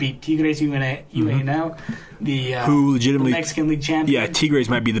win. They beat Tigres UNL, who legitimately the Mexican League champion. Yeah, Tigres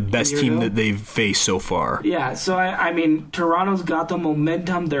might be the best team that they've faced so far. Yeah, so I mean, Toronto's got the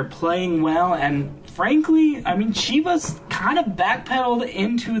momentum. They're playing well, and frankly, I mean, Chivas kind of backpedaled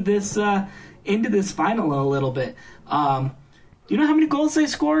into this final a little bit. Do you know how many goals they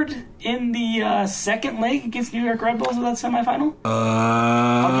scored in the second leg against New York Red Bulls in that semifinal?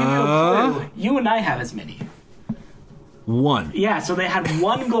 I'll give you a clue. You and I have as many. 1. Yeah, so they had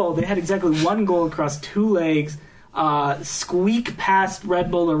 1 goal. They had exactly 1 goal across 2 legs. Squeak past Red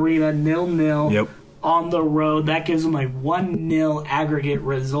Bull Arena, 0-0 Yep. on the road. That gives them a 1-0 aggregate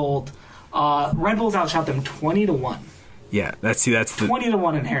result. Red Bulls outshot them 20-1. Yeah, that's the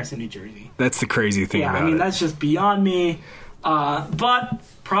 20-1 in Harrison, New Jersey. That's the crazy thing about it. Yeah, I mean, that's just beyond me. But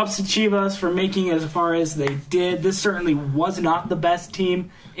props to Chivas for making it as far as they did. This certainly was not the best team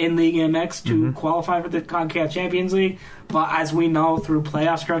in League MX to qualify for the CONCACAF Champions League. But as we know, through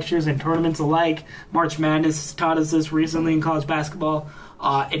playoff structures and tournaments alike, March Madness taught us this recently in college basketball.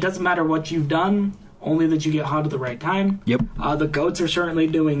 It doesn't matter what you've done, only that you get hot at the right time. Yep. The GOATs are certainly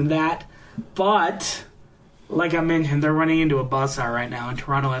doing that. But, like I mentioned, they're running into a buzzsaw right now in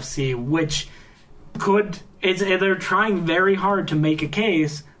Toronto FC, which they're trying very hard to make a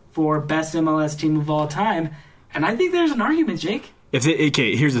case for best MLS team of all time, and I think there's an argument, Jake.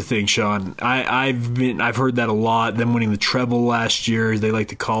 Here's the thing, Sean. I've heard that a lot. Them winning the treble last year, as they like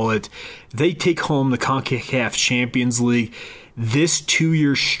to call it. They take home the CONCACAF Champions League. This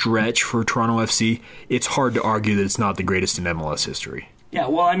 2-year stretch for Toronto FC, it's hard to argue that it's not the greatest in MLS history. Yeah,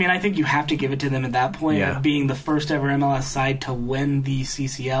 well, I mean, I think you have to give it to them at that point of being the first ever MLS side to win the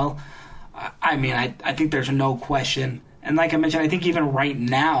CCL. I mean, I think there's no question. And like I mentioned, I think even right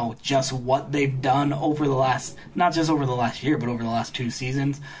now, just what they've done over the last, not just over the last year, but over the last 2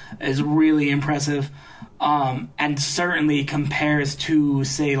 seasons, is really impressive. And certainly compares to,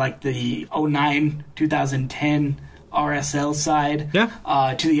 say, like the 2009-2010 RSL side,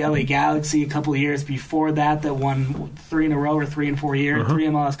 to the LA Galaxy a couple of years before that won 3 in a row or 3 in 4 years, 3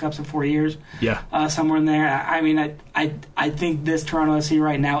 MLS Cups in 4 years, somewhere in there. I mean, I think this Toronto FC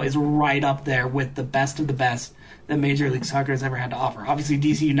right now is right up there with the best of the best that Major League Soccer has ever had to offer. Obviously,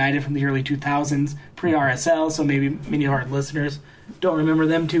 DC United from the early 2000s, pre-RSL, so maybe many of our listeners don't remember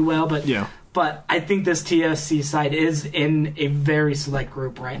them too well, but I think this TFC side is in a very select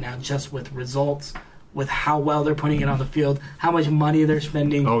group right now, just with results, with how well they're putting it on the field, how much money they're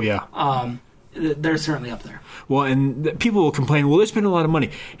spending. Oh, yeah. They're certainly up there. Well, and people will complain, well, they're spending a lot of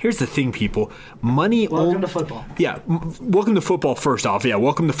money. Here's the thing, people. Money... Welcome to football. Yeah, welcome to football first off. Yeah,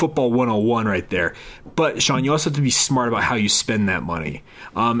 welcome to football 101 right there. But, Sean, you also have to be smart about how you spend that money.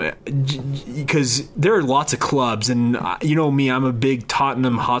 Because there are lots of clubs, and you know me, I'm a big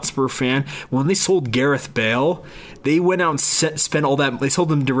Tottenham Hotspur fan. When they sold Gareth Bale, they went out and spent all that. They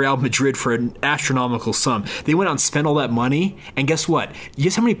sold him to Real Madrid for an astronomical sum. They went out and spent all that money, and guess what?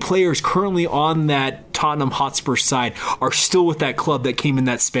 Guess how many players currently on that Tottenham Hotspur side are still with that club that came in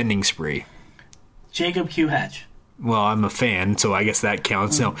that spending spree? Jacob Q. Hatch. Well, I'm a fan, so I guess that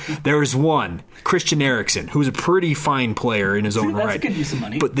counts. No, there's one, Christian Eriksen, who's a pretty fine player in his own right. That's a good use of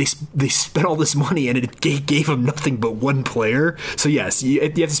money. But they spent all this money, and it gave him nothing but one player. So, yes, you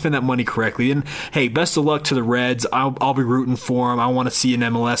have to spend that money correctly. And, hey, best of luck to the Reds. I'll be rooting for them. I want to see an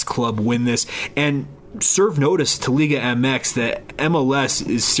MLS club win this. And serve notice to Liga MX that MLS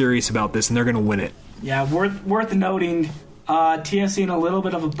is serious about this, and they're going to win it. Yeah, worth noting. TFC in a little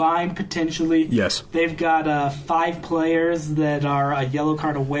bit of a bind, potentially. Yes. They've got 5 players that are a yellow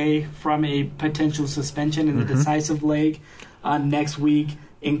card away from a potential suspension in the decisive leg next week,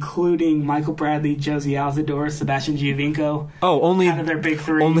 including Michael Bradley, Josie Altidore, Sebastian Giovinco. Oh, only kind of their big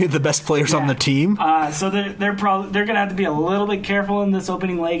 3. Only the best players on the team. So they're going to have to be a little bit careful in this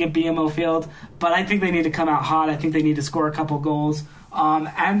opening leg at BMO Field, but I think they need to come out hot. I think they need to score a couple goals.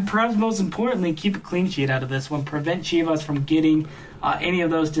 And perhaps most importantly, keep a clean sheet out of this one. Prevent Chivas from getting any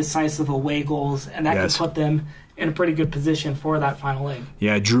of those decisive away goals, and that can put them in a pretty good position for that final leg.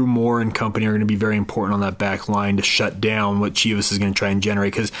 Yeah, Drew Moore and company are going to be very important on that back line to shut down what Chivas is going to try and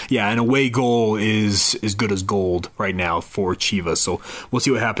generate. Because, an away goal is as good as gold right now for Chivas. So we'll see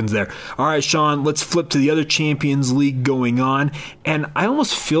what happens there. All right, Sean, let's flip to the other Champions League going on. And I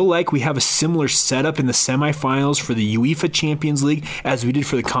almost feel like we have a similar setup in the semifinals for the UEFA Champions League as we did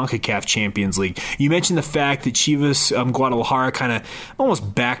for the CONCACAF Champions League. You mentioned the fact that Chivas Guadalajara kind of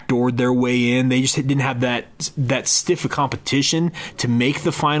almost backdoored their way in. They just didn't have that stiff a competition to make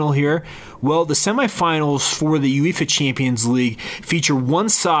the final here. Well, the semifinals for the UEFA Champions League feature one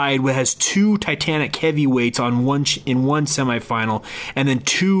side that has 2 Titanic heavyweights in one semifinal, and then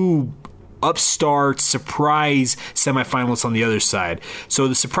 2 upstart surprise semifinalists on the other side. So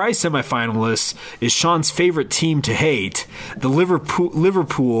the surprise semifinalist is Sean's favorite team to hate, the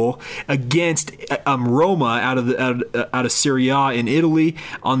Liverpool against Roma out of Serie A in Italy.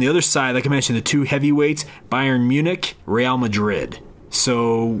 On the other side, like I mentioned, the 2 heavyweights, Bayern Munich, Real Madrid.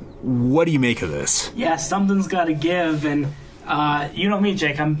 So what do you make of this? Yeah, something's got to give, and you know me,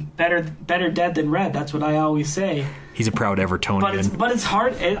 Jake. I'm better dead than red. That's what I always say. He's a proud Evertonian. But it's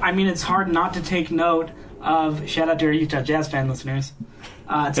hard. It's hard not to take note of. Shout out to our Utah Jazz fan listeners.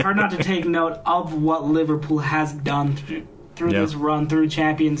 It's hard not to take note of what Liverpool has done through this run through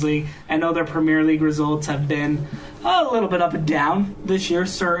Champions League. I know their Premier League results have been a little bit up and down this year,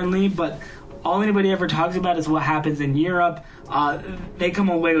 certainly, but all anybody ever talks about is what happens in Europe. They come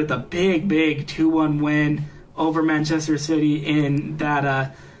away with a big 2-1 win over Manchester City in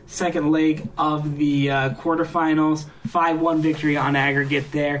that second leg of the quarterfinals. 5-1 victory on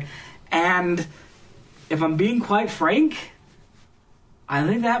aggregate there. And if I'm being quite frank, I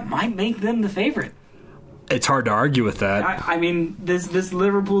think that might make them the favorite. It's hard to argue with that. I mean, this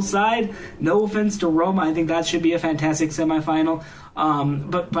Liverpool side, no offense to Roma, I think that should be a fantastic semifinal.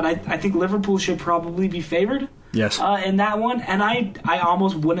 But I think Liverpool should probably be favored. Yes. In that one. And I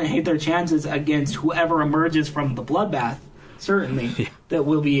almost wouldn't hate their chances against whoever emerges from the bloodbath certainly, that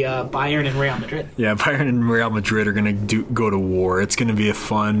will be Bayern and Real Madrid. Yeah, Bayern and Real Madrid are going to go to war. It's going to be a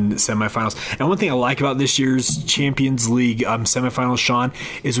fun semifinals. And one thing I like about this year's Champions League semifinals, Sean,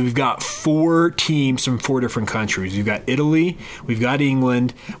 is we've got 4 teams from 4 different countries. We've got Italy, we've got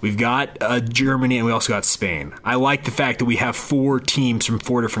England, we've got Germany, and we also got Spain. I like the fact that we have 4 teams from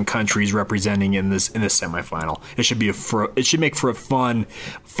 4 different countries representing in this semifinal. It should make for a fun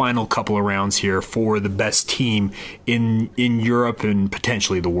final couple of rounds here for the best team in Europe and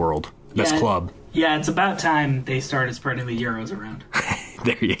potentially the world. Best club. Yeah, it's about time they started spreading the Euros around.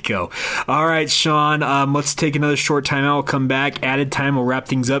 There you go. All right, Sean, let's take another short timeout. We'll come back. Added time, we'll wrap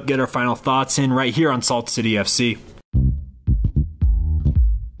things up, get our final thoughts in right here on Salt City FC.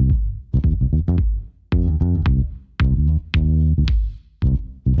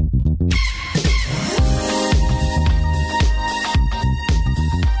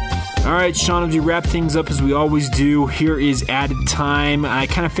 All right, Sean, as we wrap things up as we always do, here is Added Time. I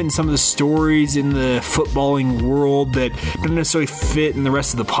kind of fit in some of the stories in the footballing world that don't necessarily fit in the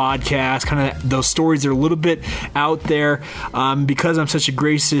rest of the podcast. Kind of those stories that are a little bit out there. Because I'm such a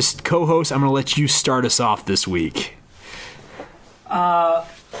gracious co-host, I'm going to let you start us off this week. Well,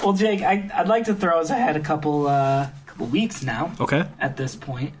 Jake, I'd like to throw us ahead a couple weeks now. Okay. At this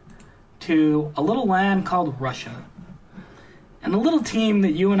point, to a little land called Russia. And a little team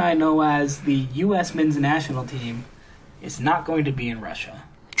that you and I know as the U.S. men's national team is not going to be in Russia.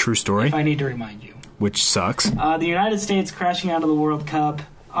 True story. If I need to remind you. Which sucks. The United States crashing out of the World Cup,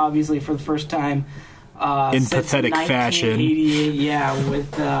 obviously for the first time. In pathetic fashion. Yeah,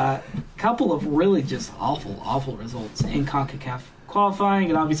 with a couple of really just awful results in CONCACAF qualifying.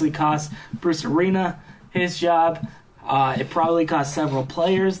 It obviously cost Bruce Arena his job. It probably cost several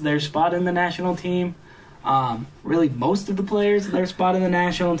players their spot in the national team. Really most of the players their spot in the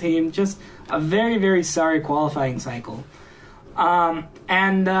national team. Just a very, very sorry qualifying cycle.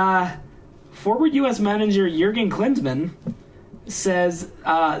 And forward U.S. manager Jurgen Klinsmann says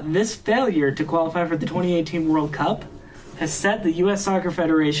this failure to qualify for the 2018 World Cup has set the U.S. Soccer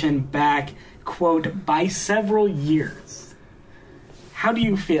Federation back, quote, by several years. How do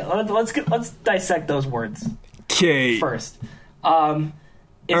you feel? Let's dissect those words. Okay. First.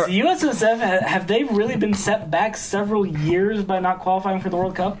 Is the USSF, have they really been set back several years by not qualifying for the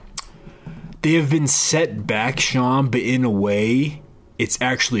World Cup? They have been set back, Sean, but in a way, it's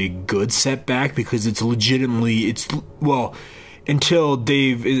actually a good setback because it's legitimately, until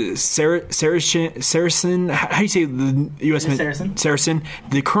Dave Saracen, how do you say the U.S. Saracen,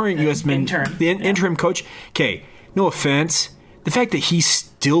 the current U.S. interim coach. Okay, no offense. The fact that he's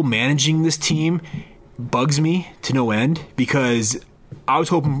still managing this team bugs me to no end because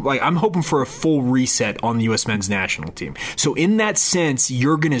I'm hoping for a full reset on the U.S. men's national team. So in that sense,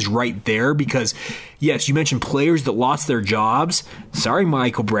 Jurgen is right there because, yes, you mentioned players that lost their jobs. Sorry,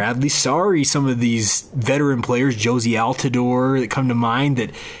 Michael Bradley. Sorry, some of these veteran players, Josie Altidore, that come to mind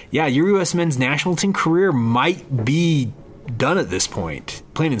that, yeah, your U.S. men's national team career might be done at this point,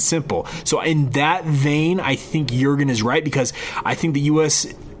 plain and simple. So in that vein, I think Jurgen is right because I think the U.S.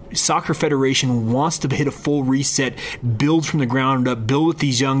 Soccer Federation wants to hit a full reset, build from the ground up, build with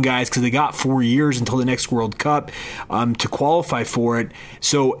these young guys because they got 4 years until the next World Cup to qualify for it.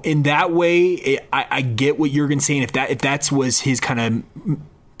 So in that way, I get what Jurgen's saying. If that was his kind of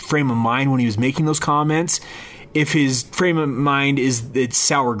frame of mind when he was making those comments, if his frame of mind is it's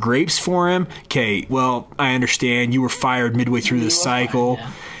sour grapes for him, okay, well, I understand. You were fired midway through the cycle. Fine,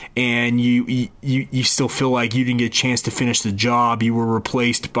 yeah. And you still feel like you didn't get a chance to finish the job. You were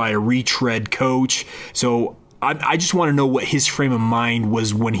replaced by a retread coach. So I just want to know what his frame of mind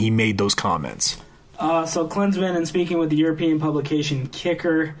was when he made those comments. So Klinsmann, in speaking with the European publication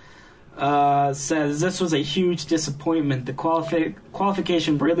Kicker, says this was a huge disappointment. The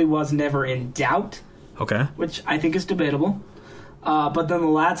qualification really was never in doubt. Okay. Which I think is debatable. But then the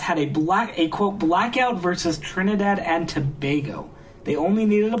lads had a quote blackout versus Trinidad and Tobago. They only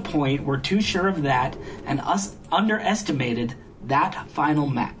needed a point, were too sure of that, and us underestimated that final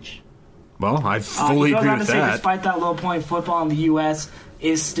match. Well, I fully agree with that. Despite that low point, football in the U.S.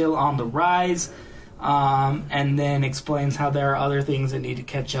 is still on the rise, and then explains how there are other things that need to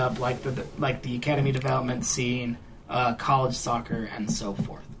catch up, like the academy development scene, college soccer, and so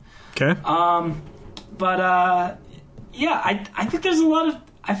forth. Okay. Yeah, I think there's a lot of.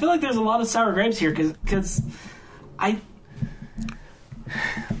 I feel like there's a lot of sour grapes here because I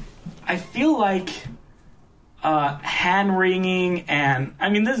feel like hand-wringing and... I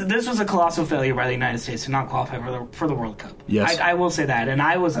mean, this was a colossal failure by the United States to not qualify for the World Cup. Yes. I will say that. And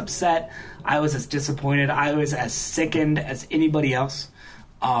I was upset. I was as disappointed. I was as sickened as anybody else.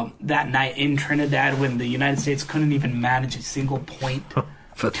 that night in Trinidad when the United States couldn't even manage a single point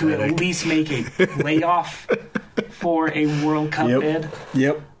to at least make a playoff for a World Cup bid.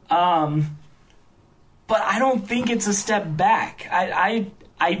 Yep. But I don't think it's a step back.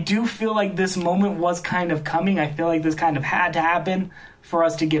 I do feel like this moment was kind of coming. I feel like this kind of had to happen for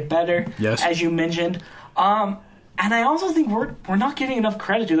us to get better, yes, as you mentioned. And I also think we're not giving enough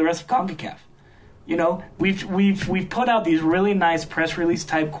credit to the rest of CONCACAF. You know, we've put out these really nice press release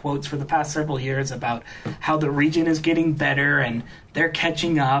type quotes for the past several years about how the region is getting better and they're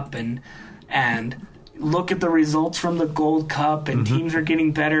catching up and look at the results from the Gold Cup and teams are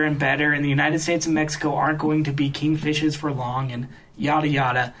getting better and better and the United States and Mexico aren't going to be kingfishers for long and yada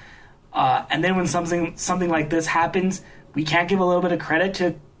yada. And then when something like this happens, we can't give a little bit of credit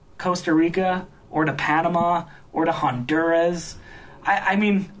to Costa Rica or to Panama or to Honduras. I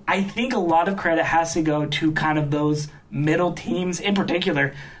mean, I think a lot of credit has to go to kind of those middle teams, in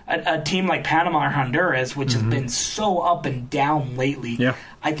particular, a team like Panama or Honduras, which has been so up and down lately. Yeah.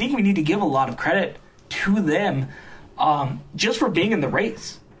 I think we need to give a lot of credit to them just for being in the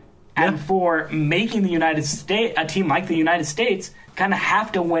race and for making the United States, a team like the United States, kind of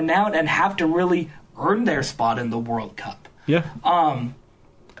have to win out and have to really earn their spot in the World Cup. Yeah.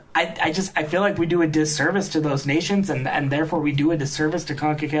 I feel like we do a disservice to those nations and therefore we do a disservice to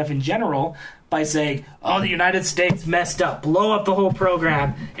CONCACAF in general by saying, oh, the United States messed up, blow up the whole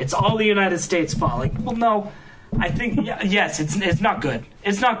program, it's all the United States' fault. Like, well, no, I think yes, it's not good.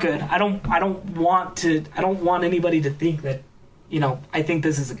 It's not good. I don't want anybody to think that, you know, I think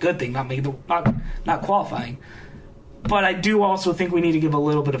this is a good thing, not qualifying. But I do also think we need to give a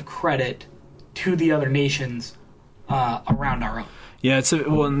little bit of credit to the other nations around our own. Yeah, it's that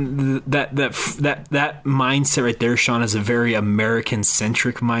mindset right there, Sean, is a very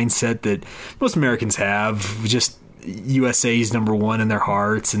American-centric mindset that most Americans have. Just USA's number one in their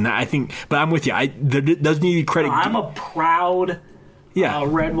hearts, and I think. But I'm with you. There does need to be credit. I'm a proud.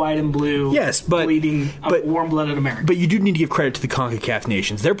 Red, white, and blue. Yes, bleeding, warm-blooded American. But you do need to give credit to the CONCACAF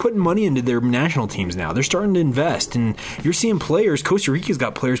nations. They're putting money into their national teams now. They're starting to invest, and you're seeing players. Costa Rica's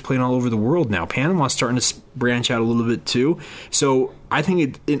got players playing all over the world now. Panama's starting to branch out a little bit too. So I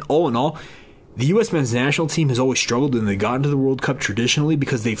think, in all, the U.S. men's national team has always struggled when they got into the World Cup traditionally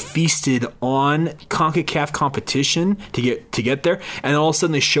because they feasted on CONCACAF competition to get there, and all of a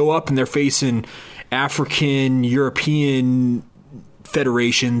sudden they show up and they're facing African, European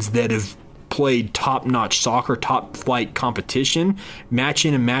federations that have played top-notch soccer, top-flight competition, match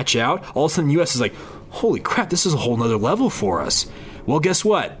in and match out. All of a sudden, the U.S. is like, holy crap, this is a whole nother level for us. Well, guess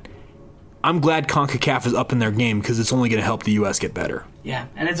what? I'm glad CONCACAF is up in their game because it's only going to help the U.S. get better. Yeah,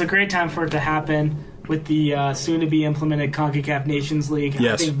 and it's a great time for it to happen with the soon-to-be-implemented CONCACAF Nations League.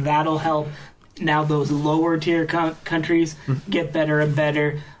 Yes. I think that'll help now those lower-tier countries get better and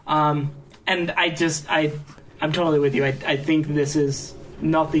better. And I'm totally with you. I think this is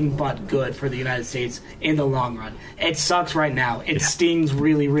nothing but good for the United States in the long run. It sucks right now. It stings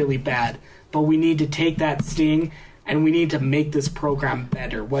really, really bad. But we need to take that sting and we need to make this program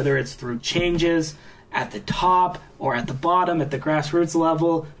better, whether it's through changes at the top or at the bottom, at the grassroots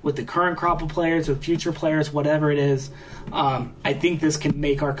level, with the current crop of players, with future players, whatever it is. I think this can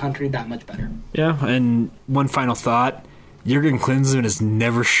make our country that much better. Yeah, and one final thought. Jurgen Klinsmann is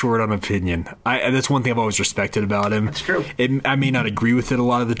never short on opinion. That's one thing I've always respected about him. That's true. I may not agree with it a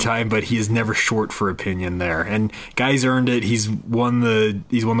lot of the time, but he is never short for opinion there. And guy's earned it. He's won the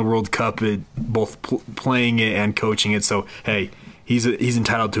World Cup at both playing it and coaching it. So hey, he's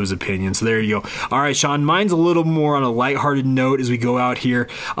entitled to his opinion. So there you go. All right, Sean, mine's a little more on a lighthearted note as we go out here.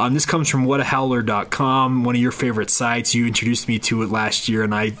 This comes from whatahowler.com, one of your favorite sites. You introduced me to it last year,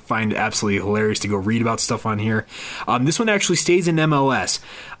 and I find it absolutely hilarious to go read about stuff on here. This one actually stays in MLS.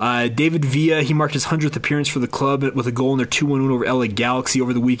 David Villa, he marked his 100th appearance for the club with a goal in their 2-1 win over LA Galaxy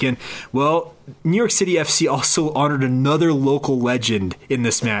over the weekend. Well, New York City FC also honored another local legend in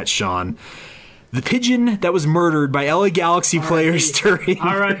this match, Sean. The pigeon that was murdered by LA Galaxy players during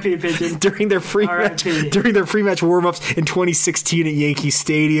their free match warm-ups in 2016 at Yankee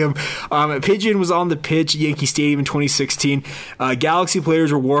Stadium. Pigeon was on the pitch at Yankee Stadium in 2016. Galaxy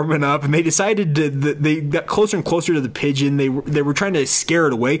players were warming up, and they decided they got closer and closer to the pigeon. They were trying to scare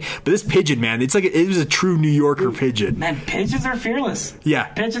it away, but this pigeon, man, it was a true New Yorker pigeon. Man, pigeons are fearless. Yeah,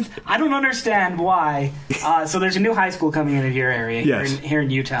 pigeons. I don't understand why. So there's a new high school coming into your area here in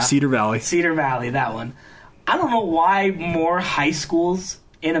Utah, Cedar Valley. That one. I don't know why more high schools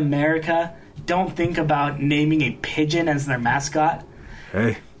in America don't think about naming a pigeon as their mascot.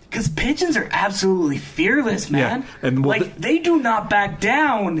 Hey. Because pigeons are absolutely fearless, man. Yeah. And they do not back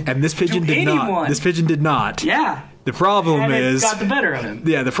down. And this pigeon did anyone. not. This pigeon did not. Yeah. The problem and is... it got the better of him.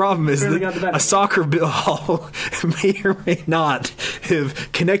 Yeah, the problem is that a soccer ball may or may not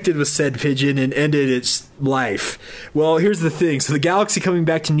have connected with said pigeon and ended its life. Well, here's the thing. So the Galaxy coming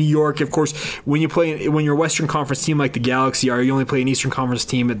back to New York, of course, when you're a Western Conference team like the Galaxy are, you only play an Eastern Conference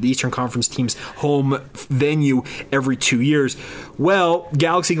team at the Eastern Conference team's home venue every 2 years. Well,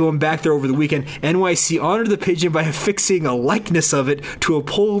 Galaxy going back there over the weekend, NYC honored the pigeon by affixing a likeness of it to a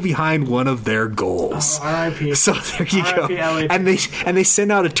pole behind one of their goals. Oh, R.I.P. So there you go. And they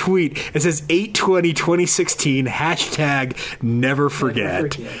send out a tweet. It says 8/20/2016 #never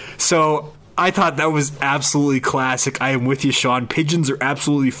forget. So I thought that was absolutely classic. I am with you, Sean. Pigeons are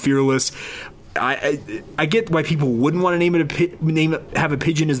absolutely fearless. I get why people wouldn't want to have a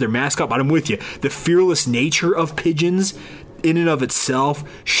pigeon as their mascot, but I'm with you. The fearless nature of pigeons, in and of itself,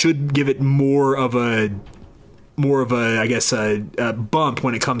 should give it more of a I guess a bump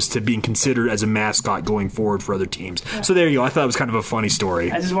when it comes to being considered as a mascot going forward for other teams. Yeah. So there you go. I thought it was kind of a funny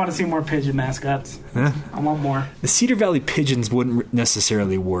story. I just want to see more pigeon mascots. I want more. The Cedar Valley Pigeons wouldn't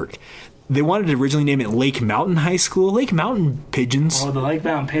necessarily work. They wanted to originally name it Lake Mountain High School. Lake Mountain Pigeons. Oh, the Lake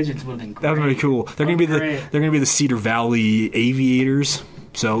Mountain Pigeons would have been great. That would be cool. They're going to be the Cedar Valley Aviators.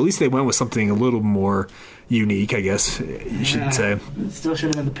 So at least they went with something a little more unique, I guess you should say. It still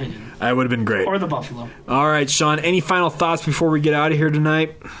should have been the pigeon. That would have been great. Or the buffalo. All right, Sean, any final thoughts before we get out of here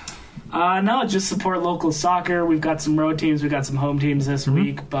tonight? No, just support local soccer. We've got some road teams. We've got some home teams this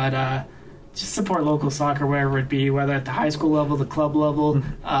week. But just support local soccer wherever it be, whether at the high school level, the club level,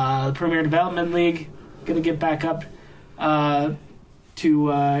 the Premier Development League. Going to get back up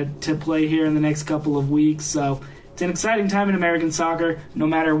to play here in the next couple of weeks. So it's an exciting time in American soccer, no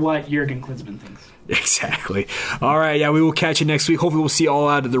matter what Jurgen Klinsmann thinks. Exactly. All right, yeah, we will catch you next week. Hopefully we'll see you all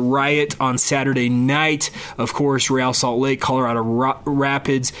out at the Riot on Saturday night. Of course, Real Salt Lake, Colorado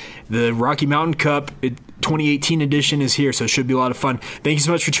Rapids, the Rocky Mountain Cup 2018 edition is here, so it should be a lot of fun. Thank you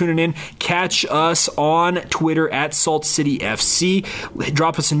so much for tuning in. Catch us on Twitter at Salt City FC.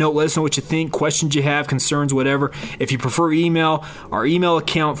 Drop us a note. Let us know what you think, questions you have, concerns, whatever. If you prefer email, our email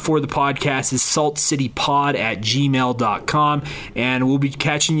account for the podcast is saltcitypod@gmail.com, and we'll be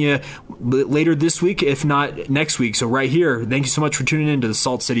catching you later this week, if not next week. So right here, thank you so much for tuning in to the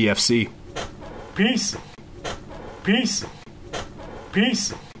Salt City FC. Peace. Peace.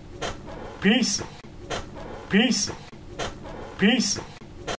 Peace. Peace. Peace. Peace.